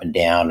to go up and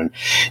down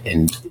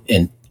and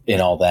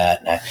all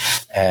that.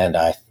 And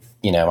I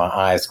my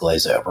eyes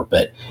glaze over,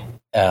 but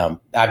I'm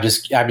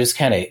just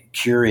kind of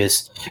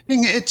curious.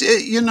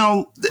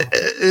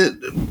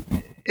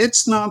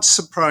 It's not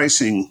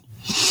surprising.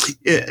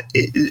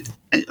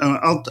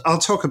 I'll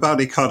talk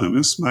about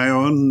economists, my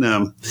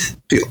own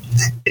field.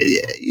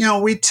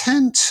 We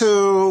tend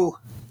to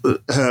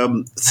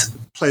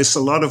place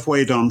a lot of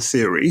weight on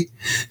theory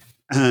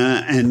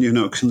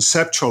and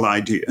conceptual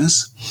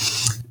ideas.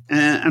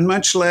 And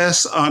much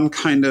less on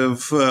kind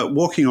of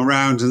walking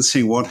around and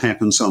seeing what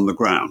happens on the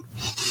ground.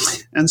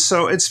 And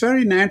so it's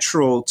very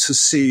natural to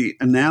see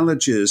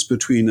analogies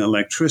between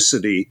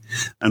electricity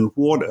and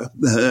water.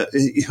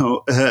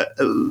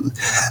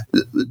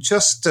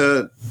 Just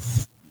to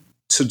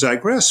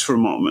digress for a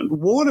moment,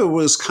 water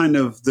was kind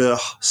of the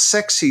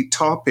sexy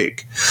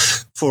topic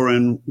for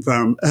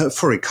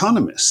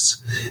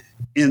economists.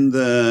 In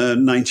the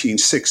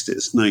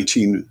 1960s,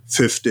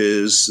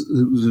 1950s,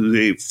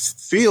 the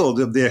field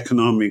of the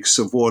economics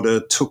of water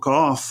took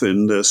off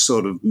in the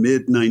sort of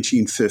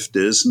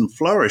mid-1950s and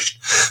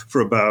flourished for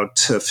about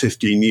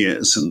 15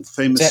 years. And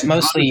famous. Is that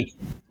mostly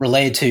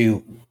related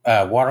to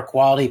water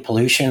quality,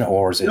 pollution,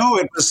 or is it? No,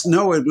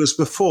 it was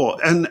before,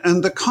 and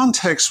the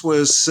context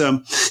was,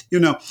 the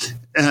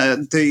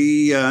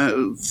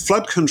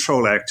Flood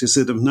Control Act, of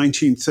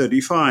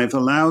 1935,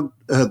 allowed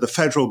the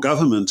federal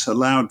government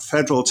allowed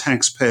federal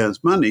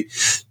taxpayers' money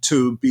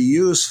to be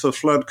used for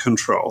flood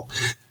control.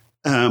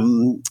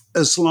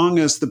 As long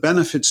as the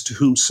benefits to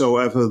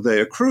whomsoever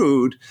they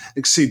accrued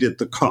exceeded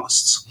the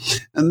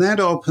costs. And that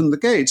opened the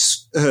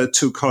gates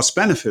to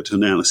cost-benefit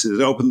analysis.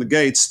 It opened the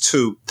gates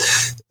to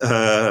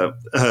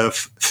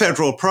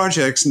federal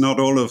projects, not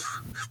all of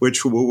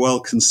which were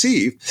well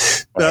conceived,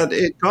 but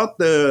it got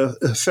the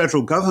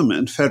federal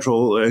government,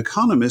 federal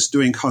economists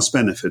doing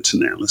cost-benefit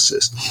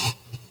analysis.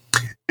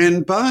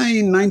 And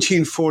by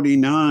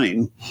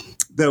 1949,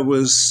 there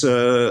was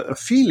a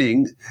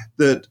feeling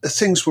that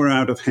things were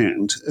out of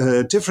hand.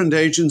 Different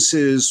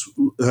agencies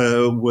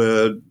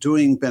were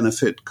doing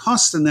benefit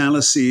cost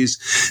analyses,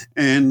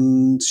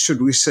 and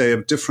should we say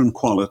of different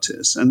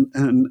qualities.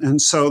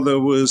 And so there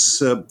was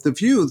the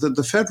view that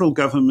the federal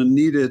government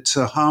needed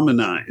to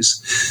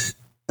harmonize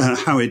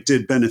how it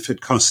did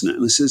benefit cost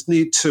analysis,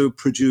 need to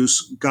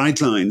produce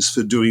guidelines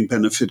for doing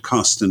benefit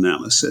cost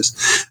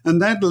analysis.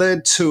 And that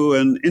led to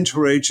an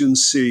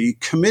interagency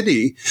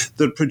committee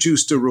that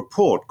produced a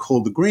report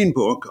called the Green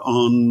Book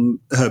on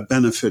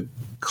benefit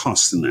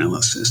cost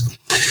analysis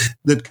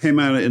that came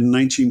out in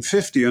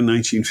 1950 or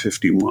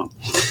 1951.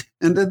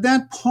 And at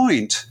that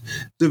point,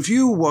 the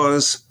view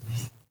was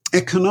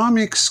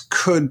economics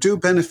could do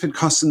benefit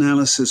cost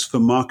analysis for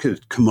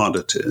market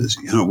commodities,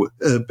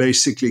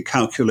 basically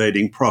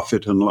calculating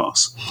profit and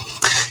loss.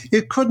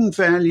 It couldn't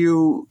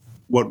value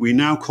what we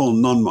now call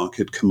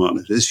non-market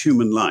commodities,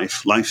 human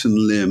life and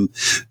limb,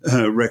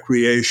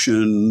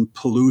 recreation,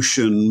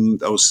 pollution,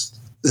 those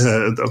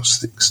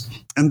things.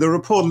 And the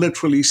report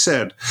literally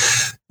said,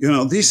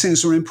 these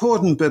things are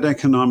important, but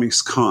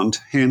economics can't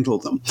handle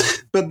them.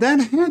 But that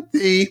had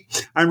the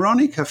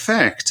ironic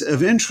effect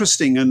of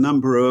interesting a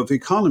number of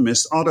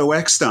economists. Otto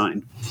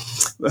Eckstein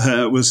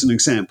was an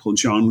example,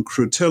 John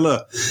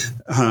Crutilla,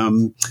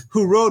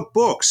 who wrote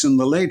books in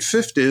the late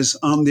 50s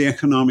on the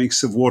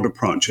economics of water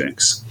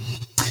projects,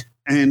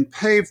 and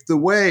paved the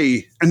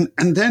way.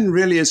 And then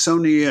really it's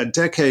only a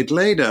decade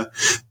later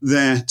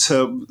that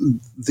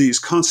these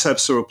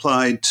concepts are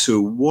applied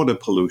to water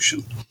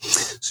pollution.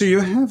 So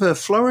you have a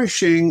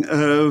flourishing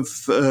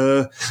of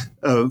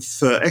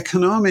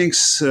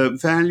economics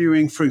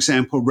valuing, for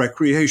example,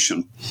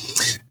 recreation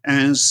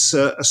as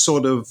a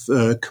sort of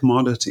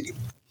commodity.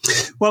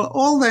 Well,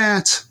 all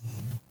that,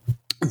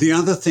 the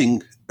other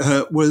thing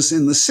was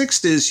in the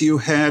 60s, you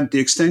had the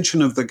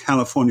extension of the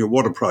California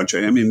Water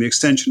Project. The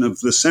extension of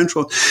the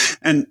Central,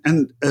 and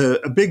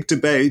a big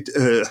debate.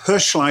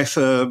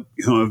 Hirschleifer,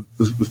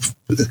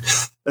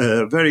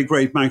 a very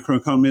great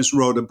microeconomist,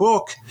 wrote a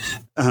book.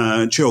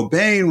 Joe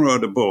Bain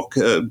wrote a book,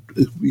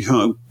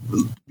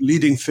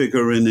 leading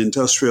figure in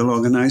industrial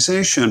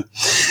organization.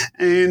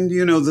 And,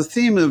 the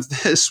theme of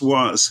this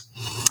was,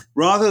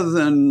 rather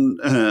than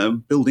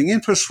building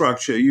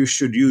infrastructure, you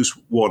should use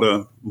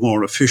water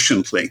more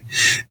efficiently.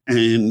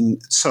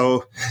 And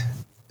so,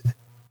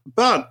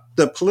 but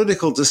the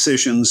political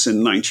decisions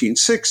in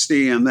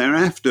 1960 and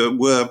thereafter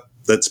were,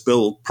 let's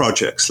build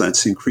projects,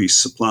 let's increase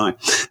supply.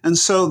 And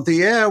so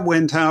the air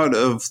went out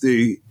of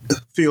the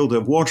field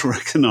of water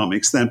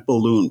economics, that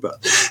ballooned.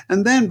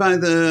 And then by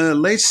the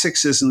late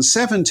 60s and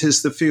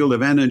 70s, the field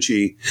of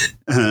energy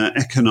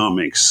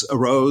economics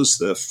arose.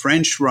 The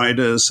French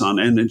writers on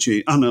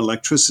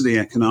electricity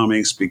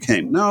economics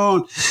became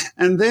known.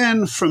 And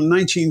then from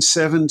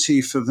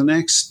 1970 for the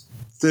next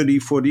 30,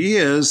 40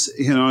 years,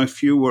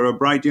 if you were a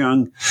bright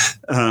young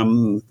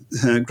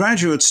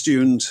graduate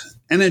student,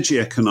 energy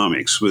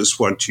economics was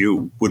what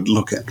you would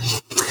look at.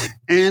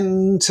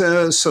 And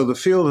so the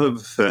field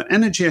of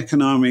energy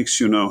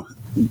economics,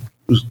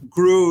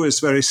 grew, is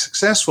very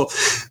successful.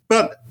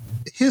 But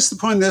here's the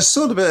point. There's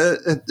sort of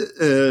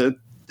a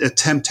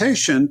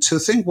temptation to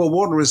think, well,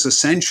 water is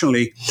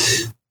essentially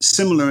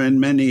similar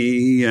in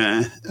many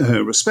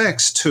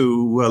respects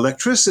to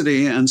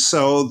electricity, and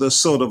so the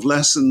sort of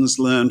lessons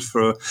learned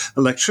for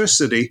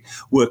electricity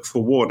work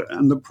for water.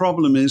 And the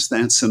problem is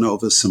that's an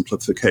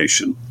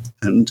oversimplification.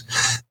 And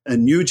a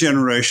new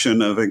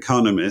generation of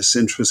economists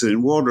interested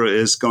in water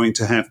is going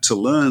to have to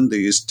learn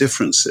these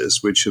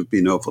differences which have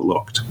been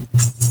overlooked.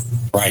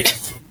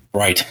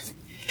 Right.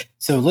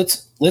 So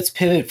let's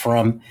pivot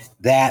from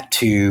that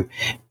to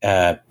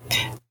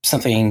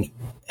something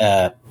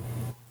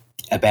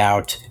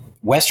about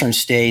Western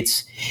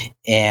states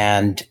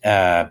and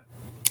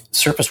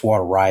surface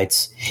water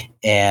rights,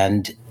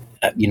 and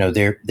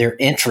their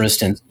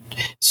interest in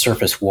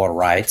surface water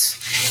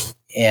rights,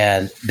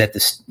 and that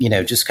this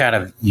just kind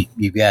of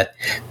you've got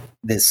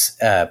this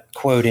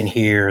quote in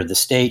here: the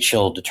state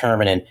shall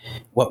determine in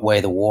what way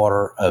the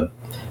water of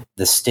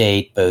the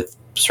state, both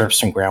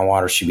surface and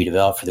groundwater, should be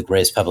developed for the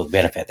greatest public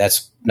benefit.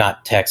 That's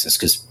not Texas,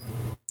 because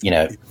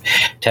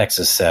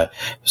Texas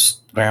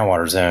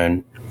groundwater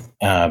zone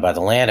by the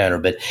landowner,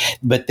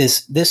 but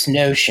this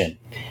notion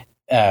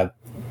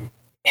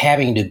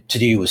having to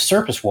do with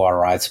surface water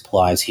rights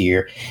applies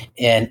here,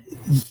 and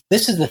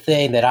this is the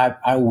thing that I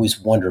always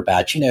wonder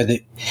about.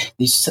 That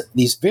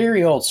these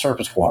very old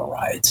surface water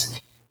rights,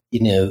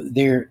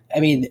 they're.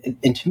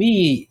 And to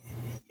me,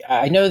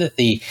 I know that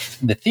the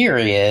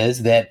theory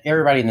is that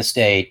everybody in the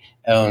state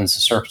owns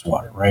surface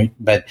water, right?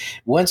 But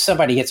once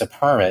somebody gets a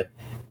permit,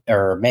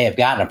 or may have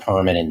gotten a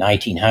permit in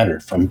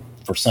 1900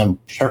 for some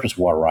surface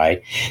water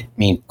right,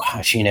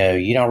 gosh, you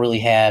don't really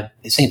have,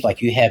 it seems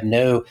like you have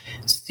no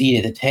seat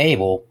at the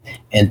table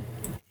and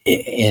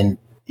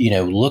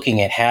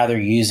looking at how they're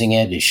using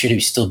it. Should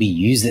it still be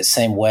used the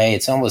same way?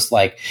 It's almost,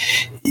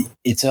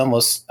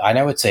 I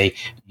know it's a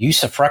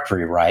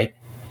usufructuary right.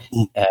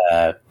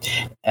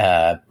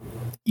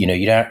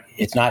 you don't,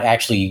 it's not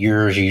actually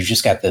yours. You've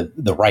just got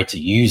the right to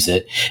use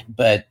it.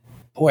 But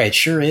boy, it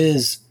sure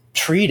is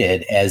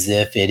treated as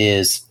if it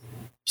is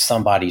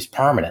somebody's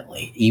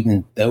permanently,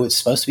 even though it's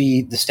supposed to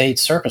be the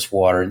state's surface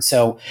water. And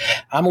so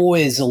I'm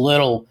always a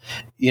little,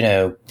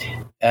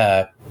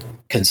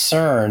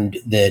 concerned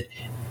that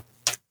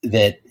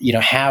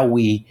how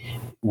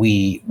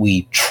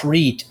we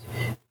treat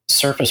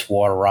surface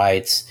water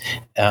rights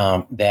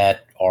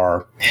that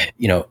are,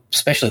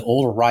 especially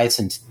older rights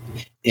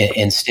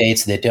in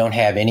states that don't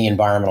have any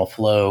environmental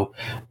flow,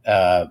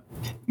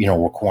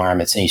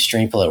 requirements, any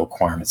stream flow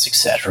requirements, et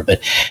cetera.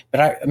 But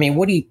I mean,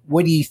 what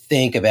do you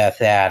think about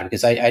that?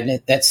 Because I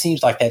that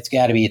seems like that's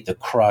got to be at the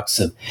crux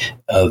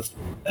of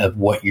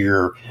what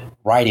you're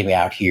writing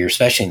about here,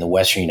 especially in the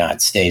Western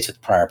United States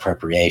with prior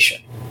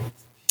appropriation.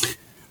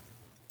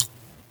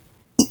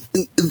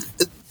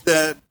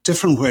 There are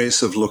different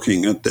ways of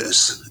looking at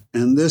this,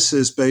 and this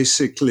is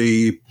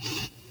basically.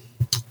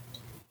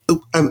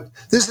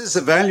 This is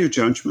a value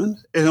judgment.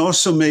 It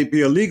also may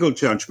be a legal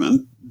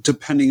judgment,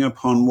 depending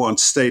upon what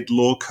state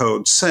law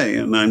codes say.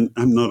 And I'm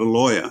not a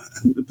lawyer,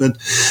 but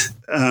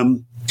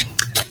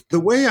the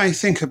way I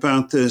think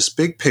about this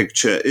big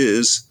picture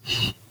is,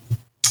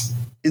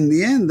 in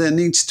the end, there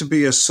needs to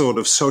be a sort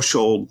of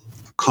social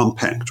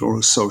compact or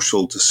a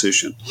social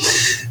decision.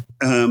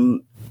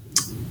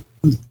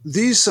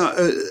 These are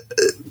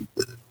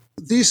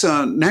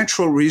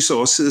natural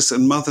resources,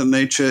 and Mother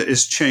Nature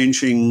is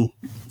changing.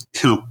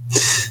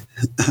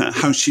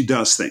 How she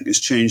does things is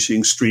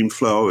changing. Stream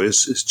flow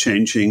is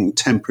changing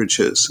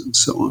temperatures and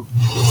so on.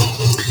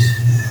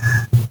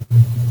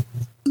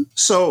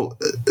 So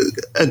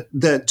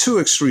there are two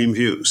extreme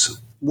views.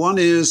 One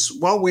is,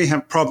 well, we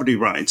have property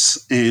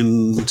rights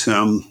and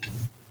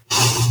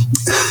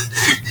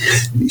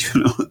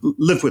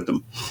live with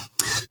them.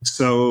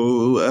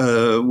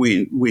 So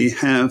we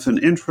have an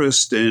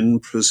interest in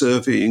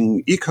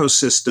preserving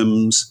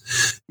ecosystems,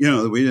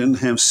 that we didn't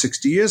have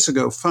 60 years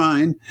ago.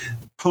 Fine,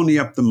 pony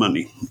up the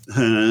money.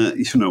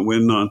 We're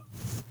not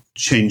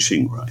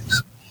changing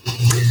rights.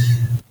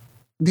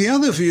 The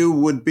other view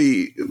would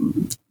be,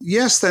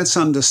 yes, that's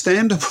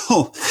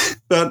understandable,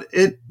 but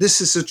this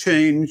is a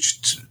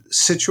changed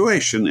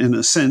situation. In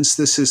a sense,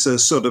 this is a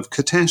sort of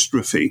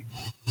catastrophe,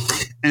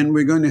 and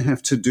we're going to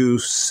have to do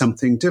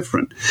something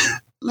different.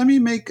 Let me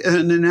make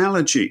an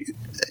analogy.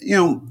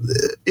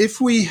 If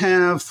we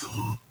have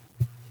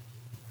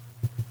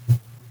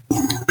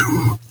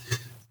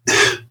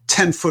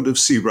 10 foot of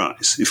sea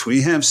rise, if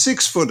we have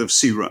 6 foot of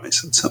sea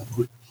rise at some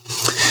point,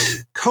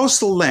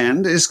 coastal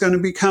land is going to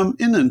become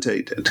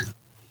inundated.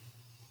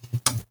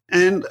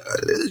 And,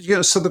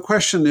 so the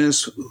question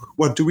is,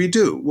 what do we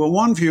do? Well,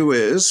 one view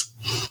is,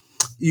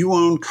 you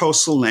own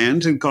coastal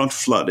land and got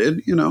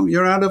flooded,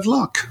 you're out of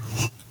luck.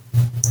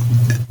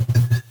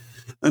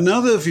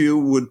 Another view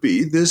would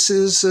be, this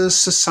is a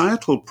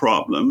societal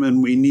problem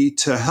and we need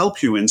to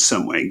help you in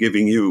some way,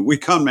 we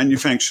can't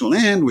manufacture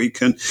land, we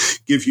can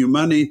give you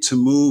money to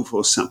move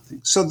or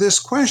something. So this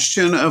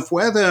question of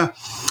whether,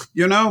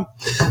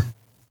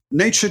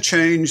 nature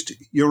changed,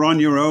 you're on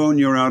your own,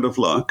 you're out of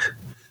luck,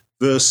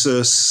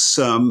 versus,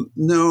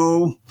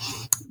 no,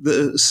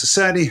 the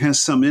society has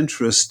some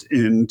interest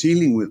in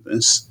dealing with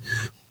this.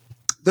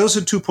 Those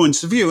are 2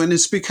 points of view, and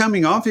it's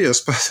becoming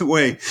obvious, by the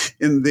way,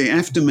 in the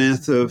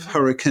aftermath of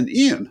Hurricane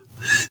Ian,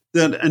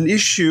 that an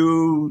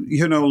issue,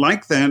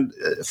 like that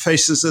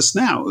faces us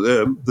now.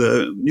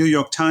 The New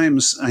York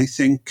Times, I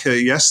think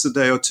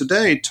yesterday or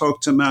today,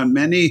 talked about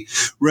many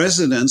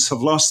residents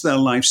have lost their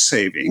life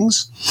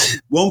savings,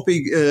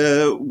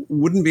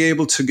 wouldn't be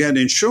able to get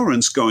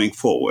insurance going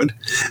forward,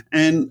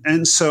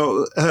 and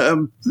so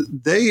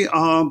they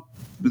are.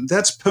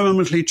 That's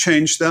permanently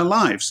changed their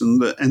lives.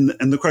 And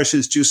the question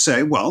is, do you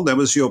say, well, that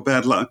was your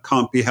bad luck,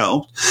 can't be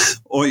helped?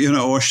 Or,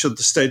 or should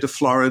the state of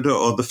Florida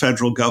or the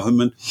federal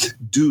government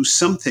do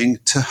something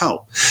to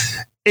help?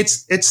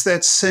 It's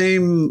that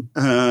same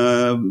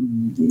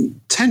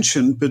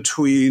tension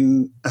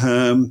between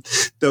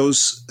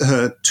those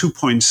 2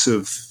 points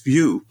of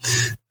view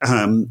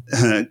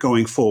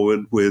going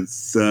forward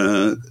with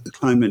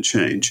climate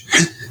change.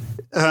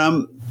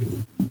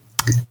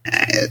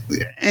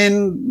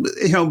 And,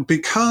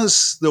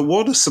 because the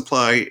water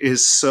supply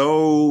is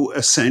so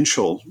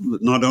essential,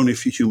 not only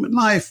for human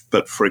life,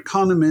 but for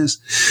economies,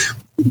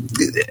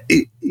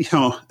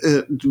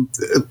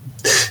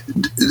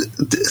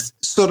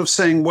 sort of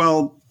saying,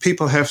 well,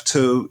 people have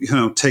to,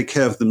 take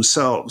care of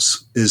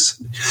themselves is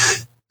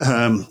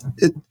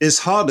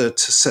harder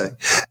to say.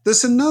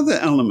 There's another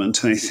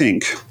element, I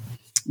think,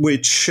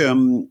 which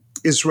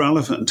is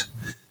relevant.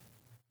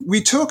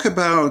 We talk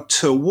about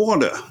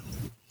water.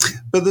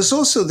 But there's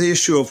also the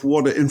issue of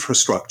water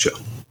infrastructure.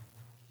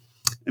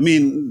 I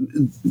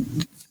mean,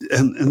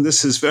 and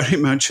this is very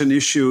much an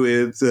issue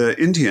with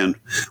Indian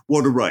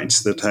water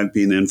rights that I've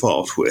been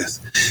involved with.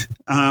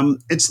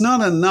 It's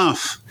not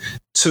enough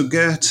to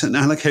get an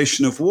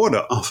allocation of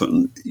water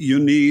often. You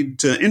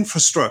need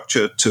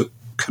infrastructure to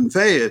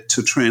convey it,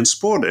 to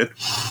transport it.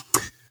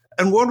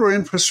 And water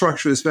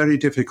infrastructure is very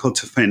difficult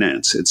to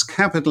finance. It's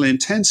capital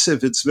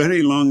intensive. It's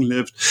very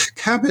long-lived.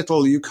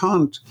 Capital, you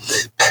can't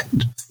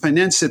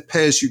finance it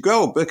pay as you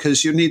go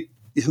because you need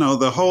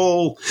the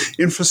whole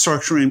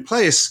infrastructure in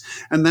place,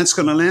 and that's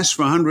going to last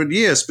for 100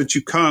 years, but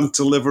you can't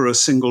deliver a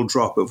single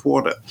drop of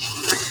water.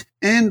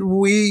 And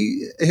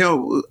we,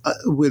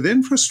 with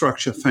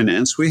infrastructure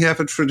finance, we have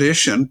a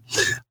tradition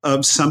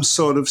of some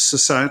sort of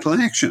societal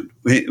action.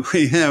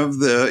 We have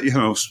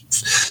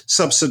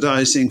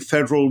subsidizing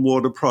federal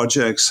water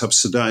projects,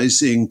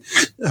 subsidizing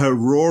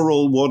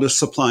rural water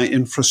supply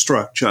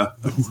infrastructure,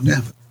 and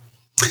whatever.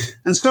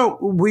 And so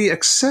we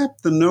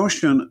accept the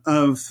notion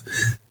of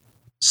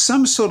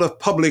some sort of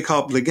public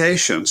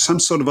obligation, some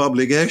sort of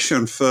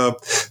obligation for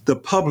the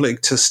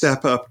public to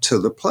step up to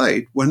the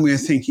plate when we're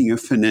thinking of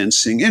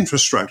financing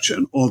infrastructure,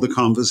 or the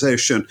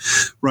conversation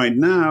right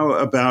now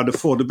about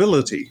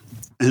affordability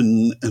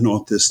and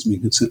what this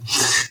means.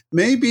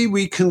 Maybe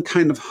we can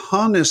kind of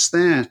harness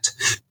that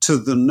to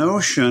the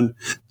notion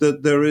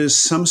that there is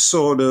some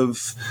sort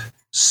of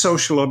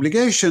social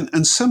obligation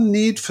and some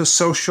need for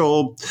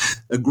social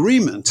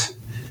agreement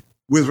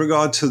with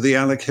regard to the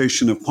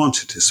allocation of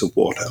quantities of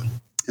water.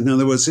 In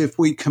other words, if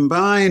we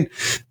combine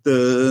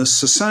the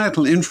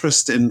societal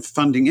interest in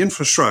funding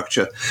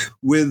infrastructure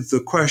with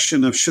the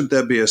question of should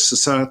there be a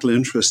societal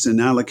interest in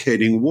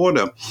allocating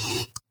water,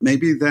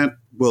 maybe that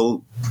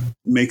will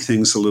make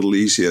things a little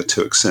easier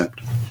to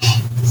accept.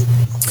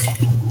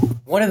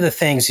 One of the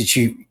things that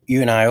you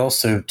and I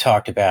also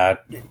talked about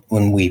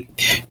when we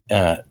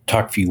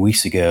talked a few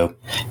weeks ago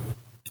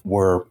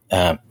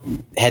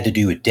had to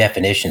do with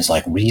definitions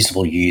like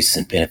reasonable use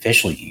and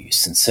beneficial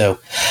use. And so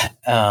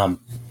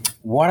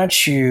why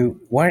don't you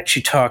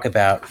talk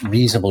about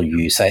reasonable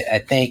use? I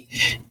think,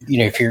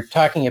 if you're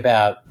talking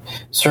about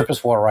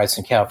surface water rights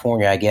in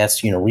California, I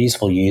guess,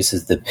 reasonable use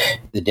is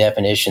the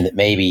definition that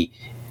maybe,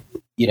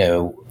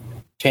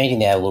 changing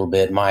that a little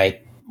bit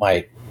might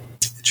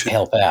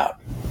help out.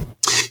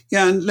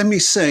 Yeah, and let me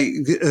say,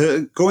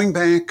 going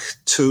back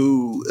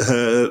to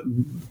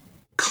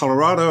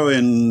Colorado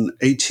in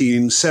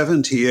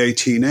 1870,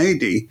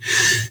 1880,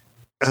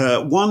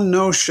 one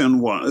notion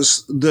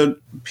was that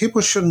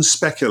people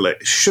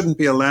shouldn't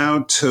be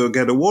allowed to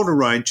get a water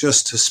right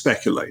just to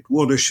speculate.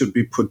 Water should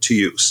be put to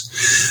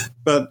use.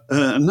 But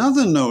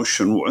another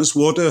notion was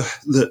water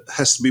that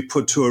has to be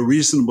put to a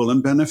reasonable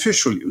and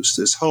beneficial use.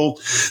 This whole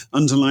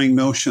underlying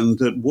notion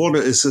that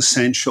water is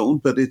essential,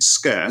 but it's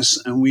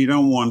scarce, and we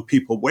don't want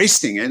people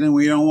wasting it, and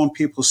we don't want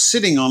people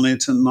sitting on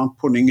it and not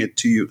putting it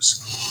to use.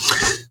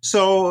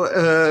 So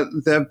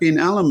there have been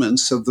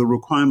elements of the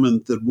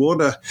requirement that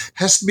water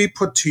has to be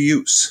put to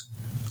use.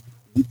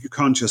 You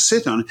can't just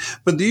sit on it.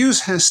 But the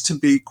use has to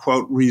be,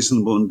 quote,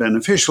 reasonable and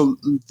beneficial.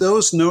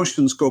 Those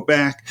notions go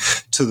back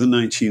to the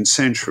 19th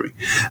century.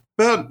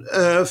 But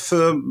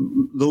for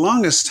the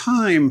longest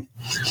time,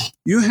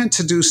 you had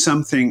to do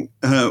something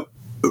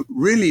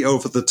really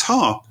over the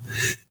top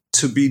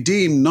to be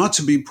deemed not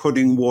to be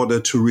putting water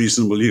to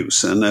reasonable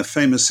use. And a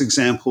famous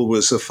example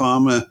was a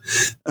farmer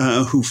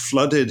who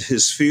flooded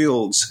his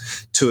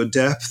fields to a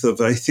depth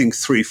of, I think,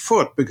 3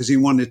 foot because he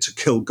wanted to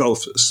kill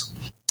gophers.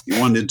 He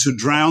wanted to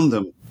drown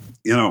them,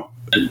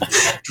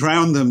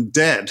 drown them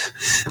dead.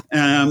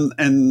 And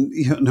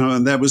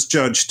that was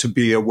judged to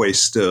be a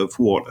waste of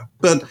water.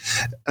 But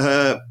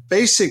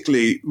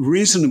basically,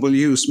 reasonable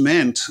use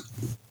meant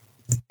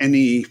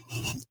any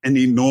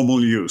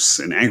normal use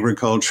in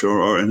agriculture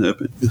or in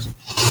urban use.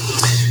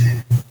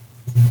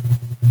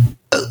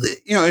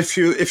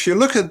 If you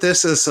look at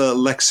this as a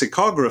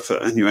lexicographer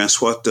and you ask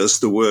what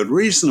does the word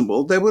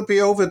reasonable, there would be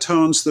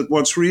overtones that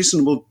what's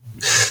reasonable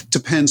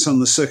depends on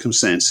the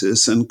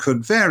circumstances and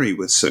could vary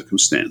with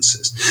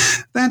circumstances.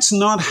 That's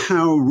not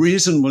how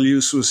reasonable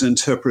use was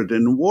interpreted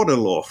in water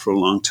law for a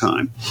long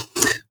time.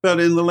 But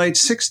in the late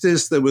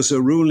 60s, there was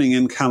a ruling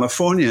in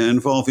California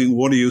involving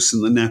water use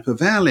in the Napa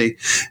Valley.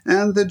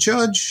 And the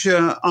judge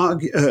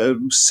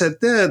said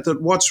there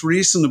that what's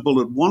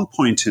reasonable at one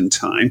point in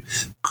time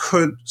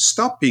could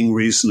stop being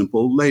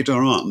reasonable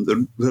later on,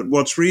 that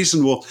what's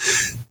reasonable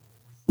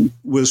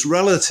was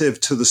relative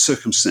to the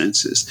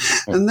circumstances.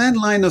 And that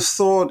line of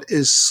thought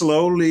is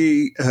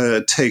slowly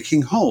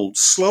taking hold,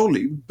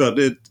 but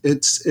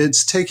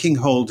it's taking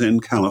hold in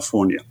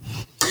California.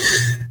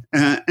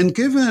 And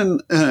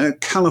given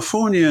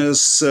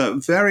California's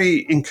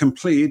very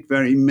incomplete,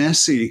 very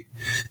messy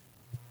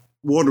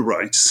water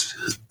rights,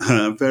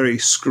 very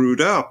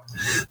screwed up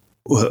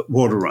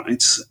water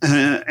rights,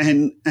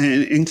 and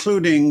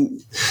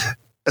including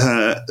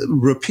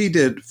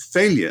repeated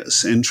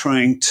failures in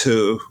trying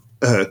to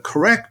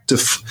correct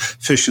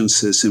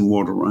deficiencies in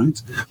water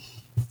rights,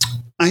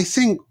 I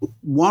think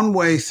one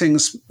way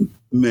things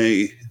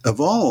may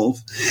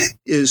evolve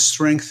is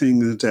strengthening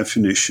the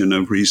definition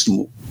of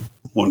reasonable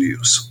water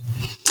use.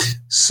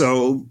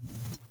 So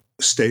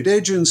state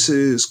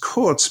agencies,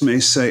 courts may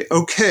say,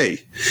 okay,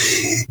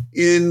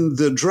 in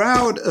the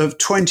drought of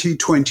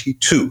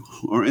 2022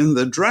 or in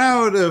the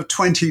drought of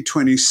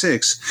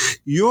 2026,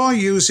 your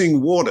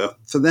using water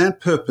for that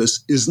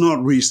purpose is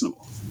not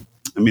reasonable.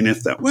 I mean,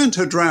 if there weren't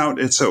a drought,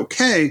 it's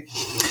okay.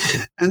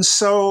 And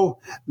so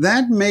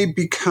that may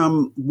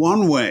become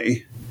one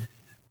way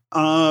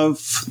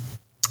of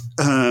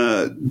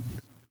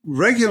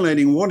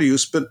regulating water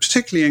use, but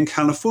particularly in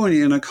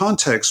California, in a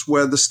context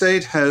where the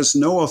state has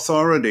no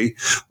authority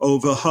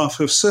over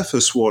half of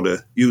surface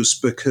water use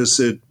because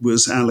it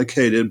was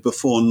allocated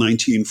before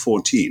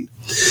 1914,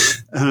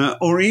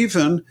 or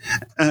even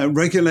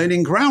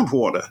regulating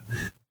groundwater,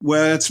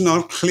 where it's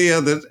not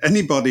clear that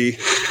anybody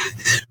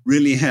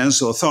really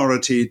has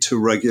authority to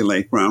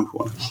regulate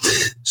groundwater.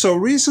 So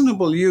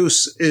reasonable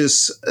use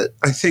is,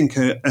 I think,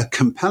 a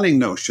compelling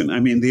notion.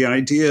 I mean, the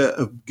idea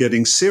of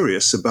getting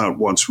serious about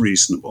what's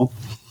reasonable.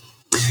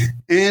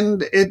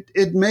 And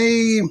it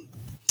may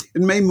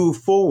move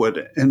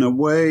forward in a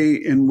way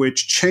in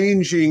which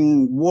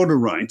changing water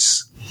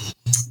rights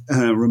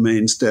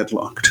remains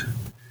deadlocked.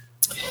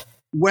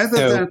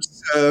 Whether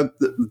that's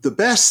the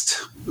best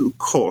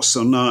course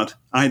or not,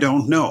 I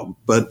don't know.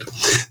 But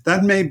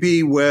that may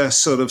be where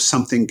sort of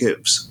something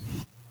gives.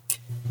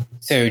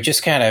 So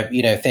just kind of,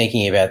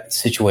 thinking about the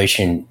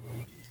situation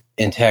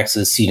in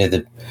Texas, in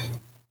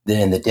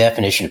the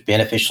definition of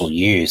beneficial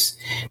use,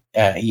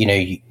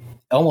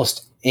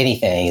 almost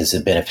anything is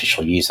a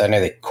beneficial use. I know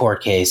the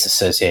court case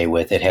associated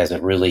with it has a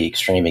really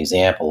extreme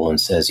example and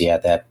says,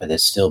 but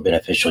it's still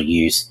beneficial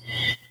use.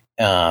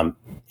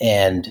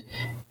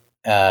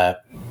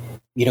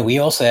 We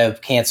also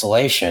have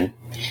cancellation.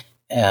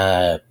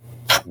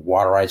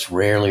 Water rights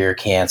rarely are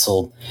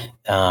canceled.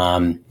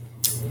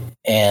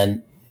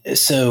 And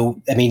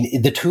so, I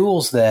mean, the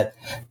tools that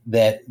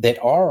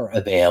are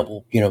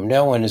available,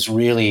 no one is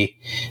really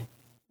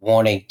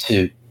wanting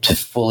to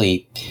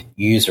fully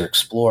use or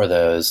explore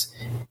those.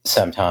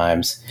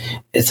 Sometimes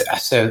it's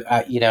so.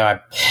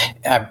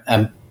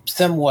 I'm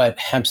somewhat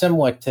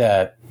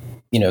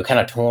kind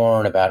of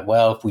torn about.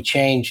 Well, if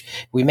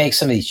we make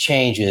some of these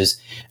changes,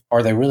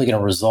 are they really going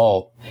to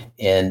result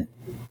in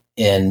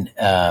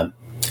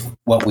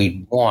what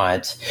we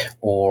want,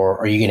 or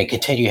are you going to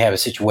continue to have a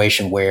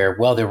situation where,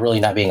 they're really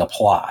not being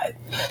applied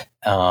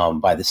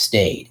by the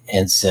state,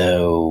 and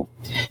so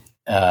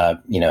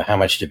how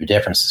much of a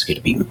difference is going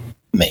to be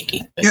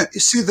making? Yeah, you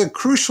see, the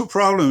crucial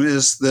problem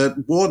is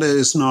that water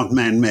is not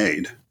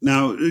man-made.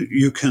 Now,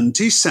 you can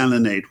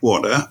desalinate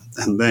water,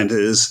 and that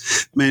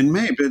is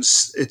man-made, but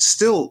it's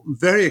still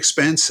very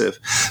expensive,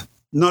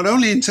 not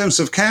only in terms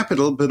of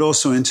capital, but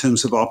also in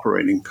terms of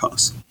operating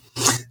costs.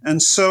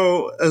 And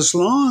so as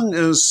long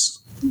as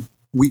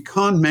we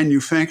can't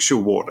manufacture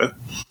water,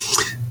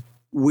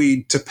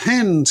 we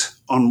depend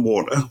on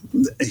water,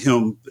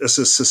 as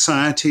a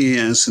society,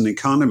 as an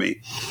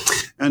economy.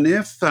 And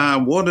if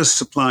water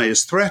supply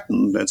is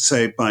threatened, let's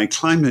say by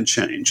climate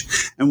change,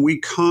 and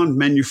we can't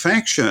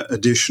manufacture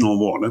additional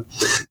water,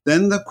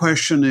 then the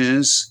question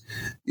is,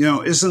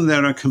 isn't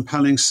there a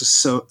compelling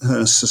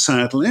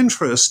societal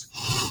interest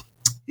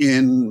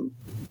in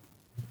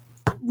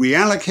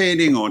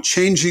reallocating or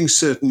changing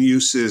certain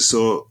uses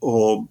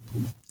or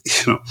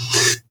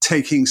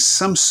taking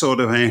some sort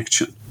of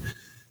action?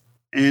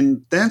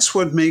 And that's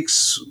what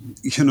makes,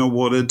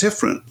 water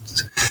different,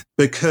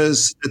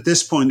 because at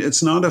this point,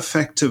 it's not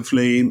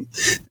effectively,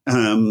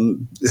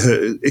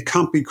 it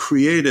can't be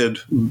created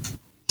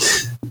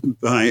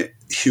by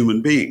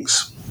human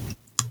beings.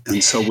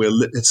 And so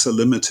it's a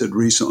limited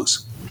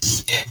resource.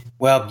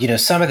 Well,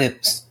 some of the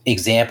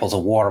examples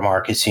of water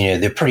markets,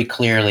 they're pretty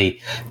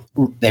clearly,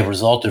 they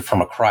resulted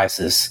from a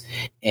crisis.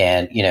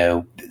 And,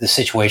 the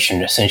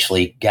situation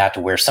essentially got to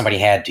where somebody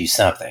had to do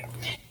something.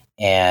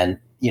 And,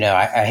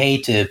 I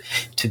hate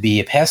to be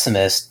a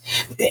pessimist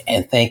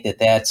and think that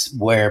that's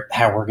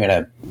how we're going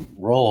to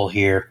roll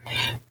here,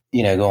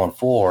 going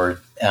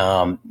forward.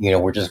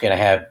 We're just going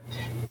to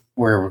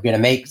we're going to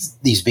make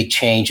these big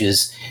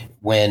changes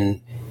when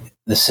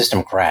the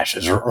system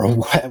crashes or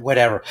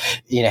whatever,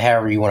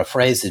 however you want to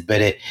phrase it.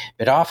 But it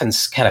often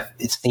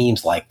it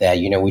seems like that,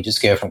 we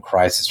just go from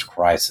crisis to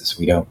crisis.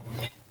 We don't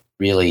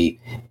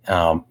really,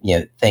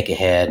 think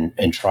ahead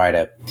and try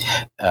to,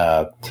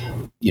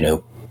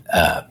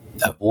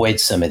 avoid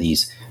some of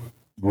these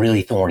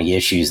really thorny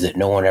issues that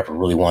no one ever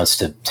really wants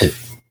to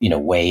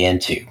weigh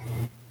into.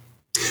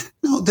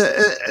 No,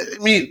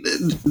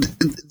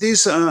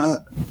 these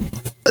are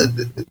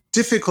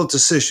difficult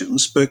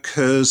decisions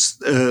because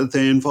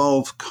they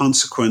involve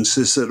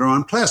consequences that are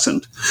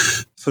unpleasant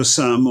for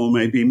some or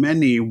maybe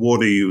many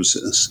water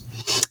users.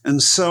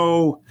 And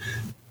so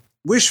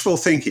wishful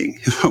thinking,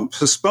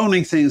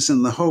 postponing things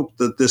in the hope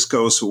that this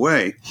goes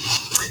away,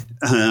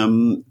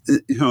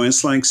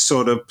 it's like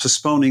sort of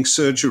postponing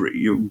surgery.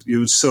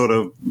 You sort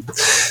of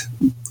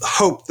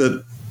hope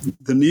that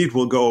the need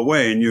will go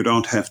away and you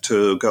don't have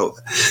to go.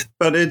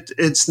 But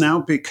it's now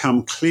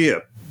become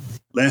clear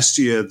last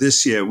year,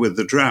 this year with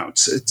the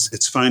droughts,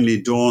 it's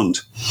finally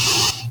dawned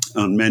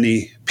on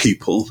many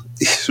people,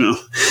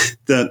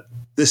 that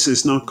this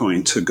is not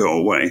going to go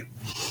away.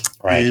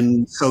 Right.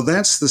 And so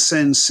that's the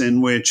sense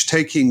in which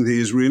taking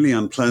these really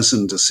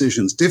unpleasant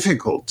decisions,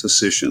 difficult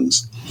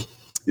decisions,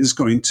 is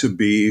going to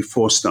be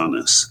forced on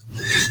us.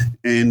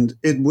 And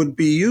it would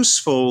be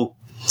useful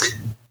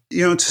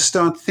to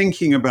start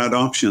thinking about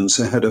options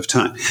ahead of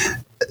time.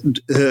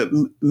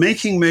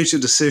 Making major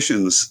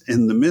decisions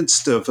in the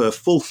midst of a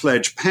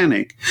full-fledged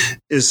panic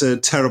is a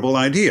terrible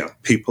idea.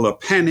 People are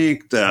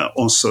panicked,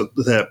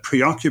 they're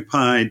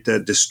preoccupied,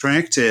 they're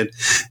distracted,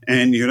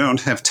 and you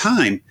don't have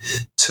time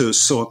to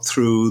sort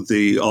through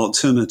the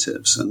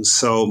alternatives. And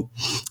so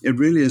it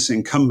really is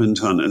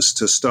incumbent on us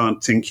to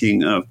start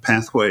thinking of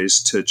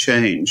pathways to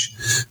change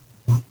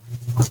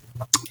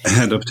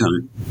ahead of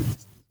time.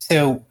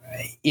 So,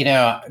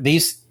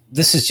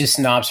 this is just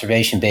an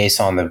observation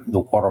based on the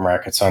water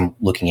markets I'm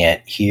looking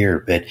at here.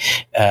 But,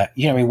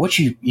 what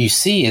you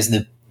see is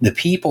the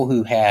people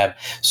who have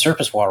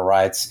surface water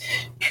rights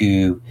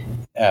who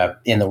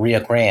in the Rio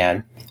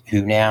Grande,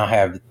 who now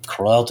have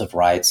correlative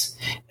rights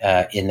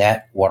in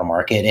that water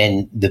market,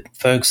 and the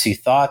folks who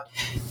thought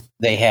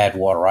they had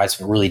water rights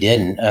but really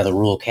didn't, the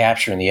rural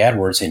capture and the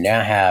Edwards, who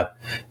now have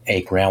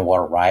a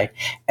groundwater right.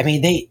 I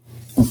mean,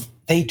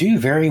 they do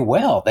very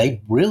well.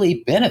 They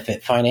really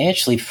benefit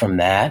financially from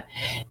that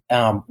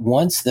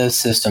once those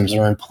systems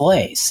are in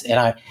place. And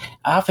I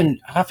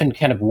often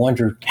kind of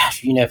wonder,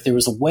 gosh, if there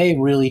was a way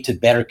really to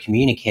better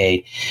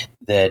communicate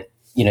that,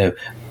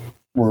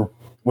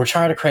 we're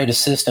trying to create a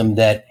system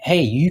that,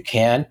 hey, you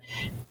can,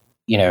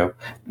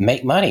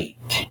 make money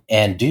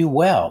and do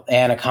well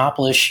and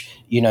accomplish,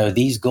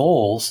 these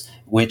goals,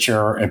 which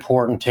are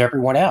important to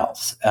everyone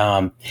else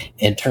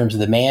in terms of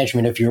the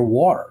management of your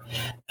water.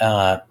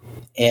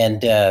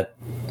 And I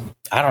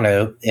don't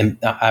know, and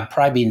I'm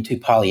probably being too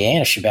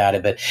Pollyannish about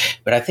it,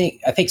 but I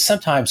think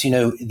sometimes,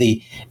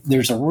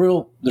 there's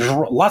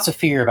lots of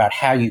fear about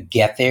how you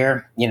get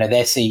there.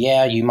 They say,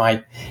 yeah, you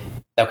might,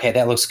 okay,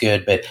 that looks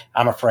good, but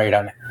I'm afraid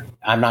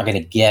I'm not going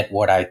to get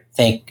what I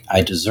think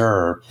I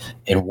deserve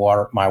in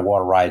my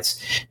water rights,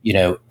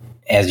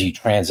 as you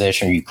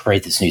transition or you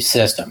create this new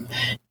system.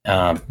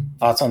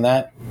 Thoughts on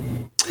that?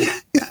 Yeah,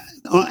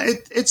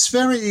 it's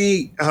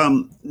very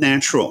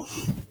natural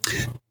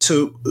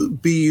to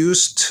be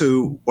used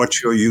to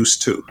what you're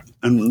used to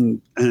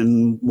and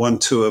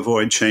want to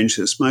avoid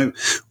changes. My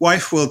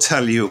wife will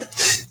tell you,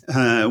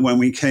 when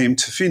we came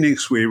to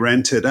Phoenix, we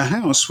rented a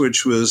house,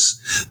 which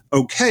was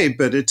okay,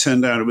 but it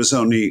turned out it was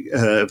only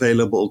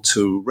available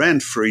to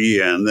rent for a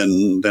year. And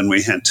then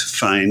we had to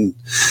find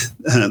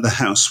the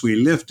house we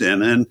lived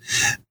in. And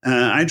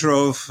I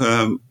drove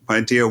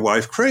my dear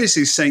wife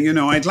crazy saying,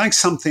 I'd like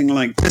something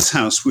like this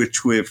house,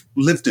 which we've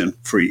lived in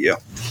for a year.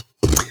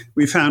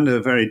 We found a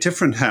very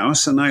different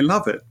house, and I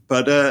love it.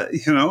 But,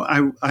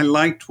 I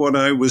liked what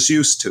I was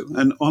used to.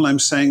 And all I'm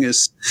saying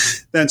is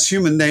that's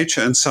human nature,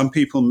 and some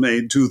people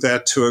may do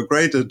that to a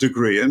greater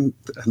degree, and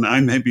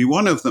I may be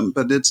one of them.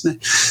 But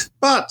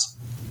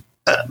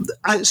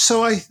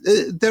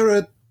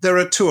there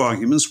are two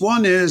arguments.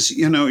 One is,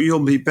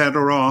 you'll be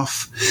better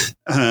off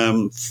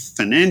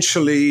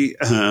financially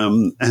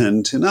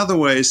and in other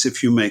ways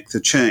if you make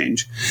the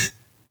change.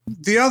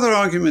 The other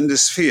argument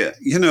is fear.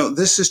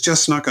 This is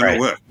just not going to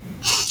work.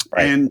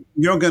 Right. And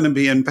you're going to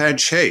be in bad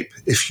shape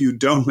if you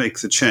don't make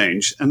the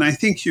change. And I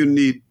think you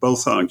need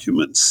both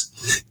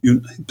arguments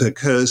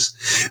because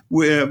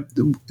we're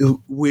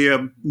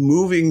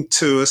moving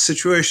to a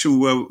situation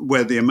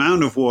where the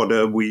amount of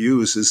water we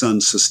use is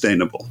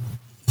unsustainable.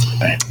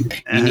 Right.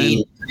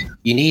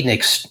 You need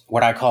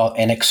what I call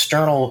an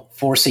external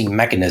forcing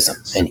mechanism,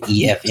 an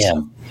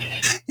EFM.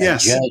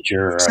 Yes, a judge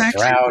or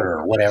exactly. A drought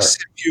or whatever.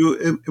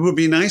 It would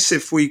be nice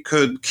if we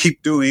could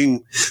keep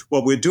doing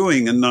what we're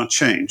doing and not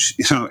change.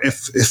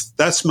 If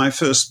that's my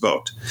first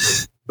vote,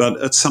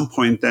 but at some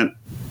point that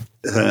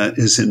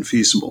is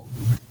infeasible.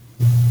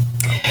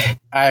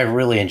 I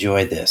really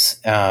enjoyed this,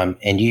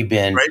 and you've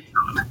been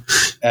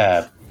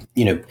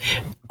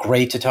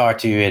great to talk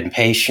to and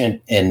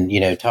patient,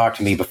 and talk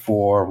to me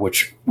before,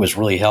 which was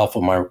really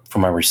helpful for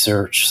my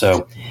research.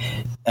 So,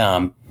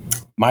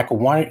 Michael,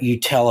 why don't you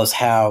tell us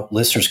how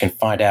listeners can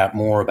find out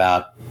more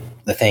about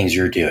the things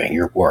you're doing,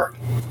 your work?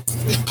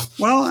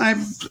 Well,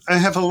 I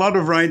have a lot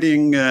of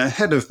writing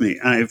ahead of me.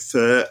 I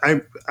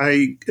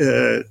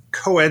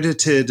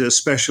co-edited a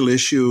special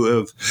issue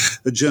of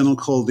a journal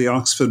called the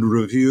Oxford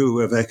Review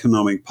of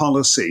Economic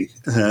Policy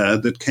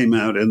that came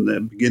out in the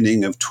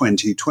beginning of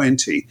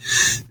 2020.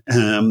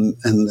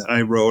 And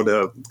I wrote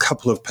a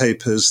couple of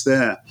papers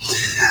there.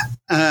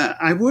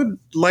 I would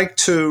like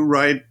to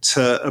write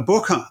a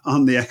book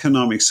on the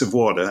economics of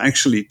water,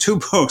 actually 2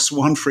 books,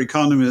 one for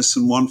economists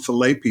and one for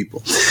lay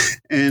people.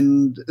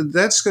 And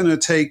that's going to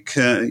take,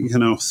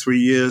 3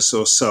 years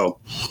or so.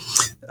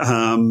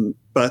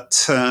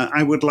 But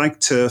I would like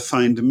to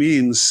find a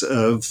means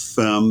of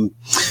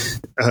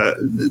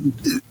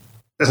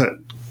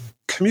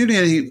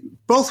communicating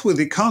both with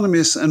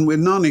economists and with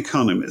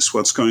non-economists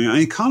what's going on.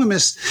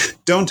 Economists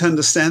don't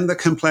understand the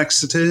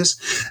complexities.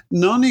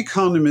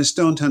 Non-economists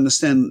don't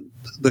understand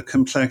the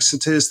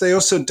complexities. They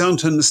also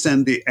don't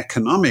understand the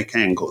economic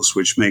angles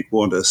which make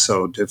water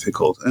so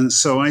difficult. And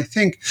so I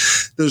think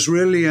there's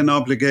really an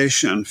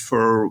obligation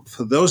for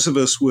those of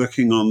us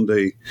working on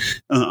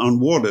on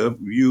water,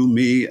 you,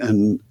 me,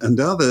 and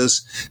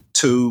others,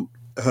 to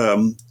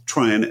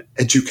try and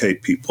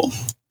educate people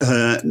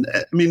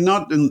I mean,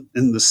 not in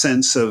the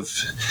sense of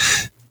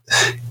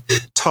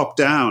top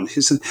down,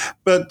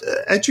 but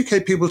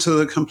educate people to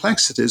the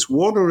complexities.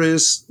 Water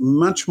is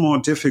much more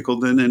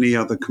difficult than any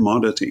other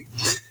commodity.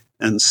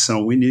 And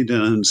so we need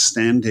an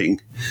understanding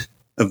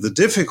of the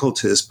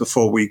difficulties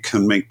before we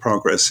can make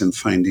progress in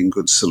finding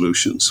good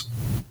solutions.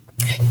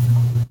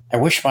 I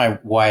wish my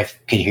wife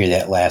could hear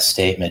that last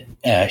statement.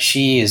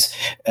 She is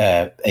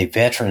a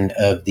veteran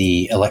of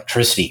the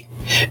electricity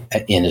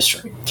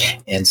industry.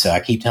 And so I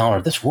keep telling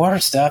her this water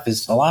stuff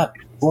is a lot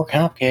more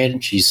complicated.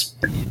 And she's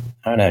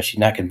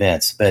not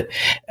convinced, but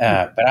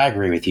I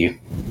agree with you.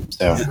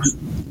 So,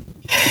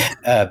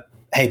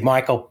 hey,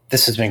 Michael,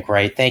 this has been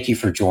great. Thank you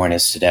for joining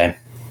us today.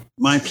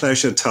 My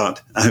pleasure, Todd.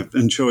 I've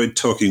enjoyed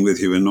talking with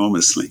you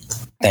enormously.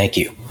 Thank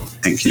you.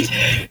 Thank you.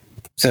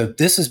 So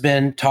this has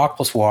been Talk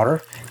Plus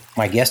Water.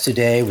 My guest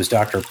today was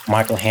Dr.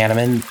 Michael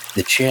Hanneman,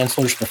 the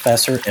Chancellor's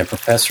Professor and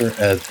Professor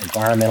of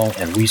Environmental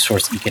and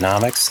Resource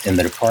Economics in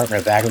the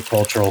Department of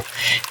Agricultural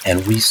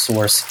and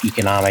Resource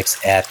Economics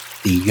at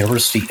the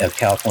University of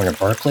California,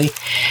 Berkeley.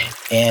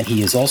 And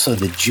he is also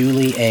the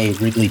Julie A.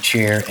 Wrigley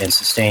Chair in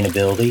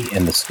Sustainability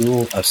in the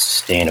School of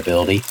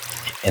Sustainability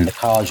in the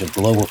College of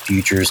Global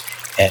Futures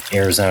at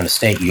Arizona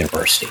State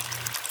University.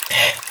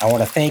 I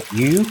want to thank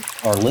you,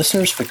 our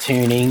listeners, for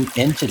tuning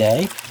in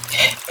today.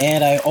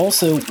 And I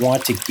also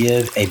want to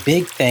give a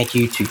big thank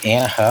you to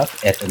Anna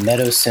Huff at the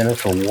Meadows Center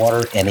for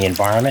Water and the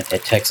Environment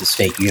at Texas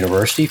State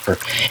University for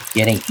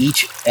getting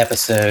each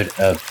episode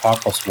of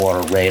Talk Plus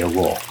Water ready to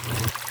roll.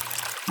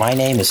 My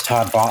name is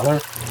Todd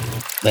Bottler.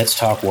 Let's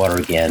talk water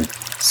again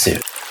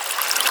soon.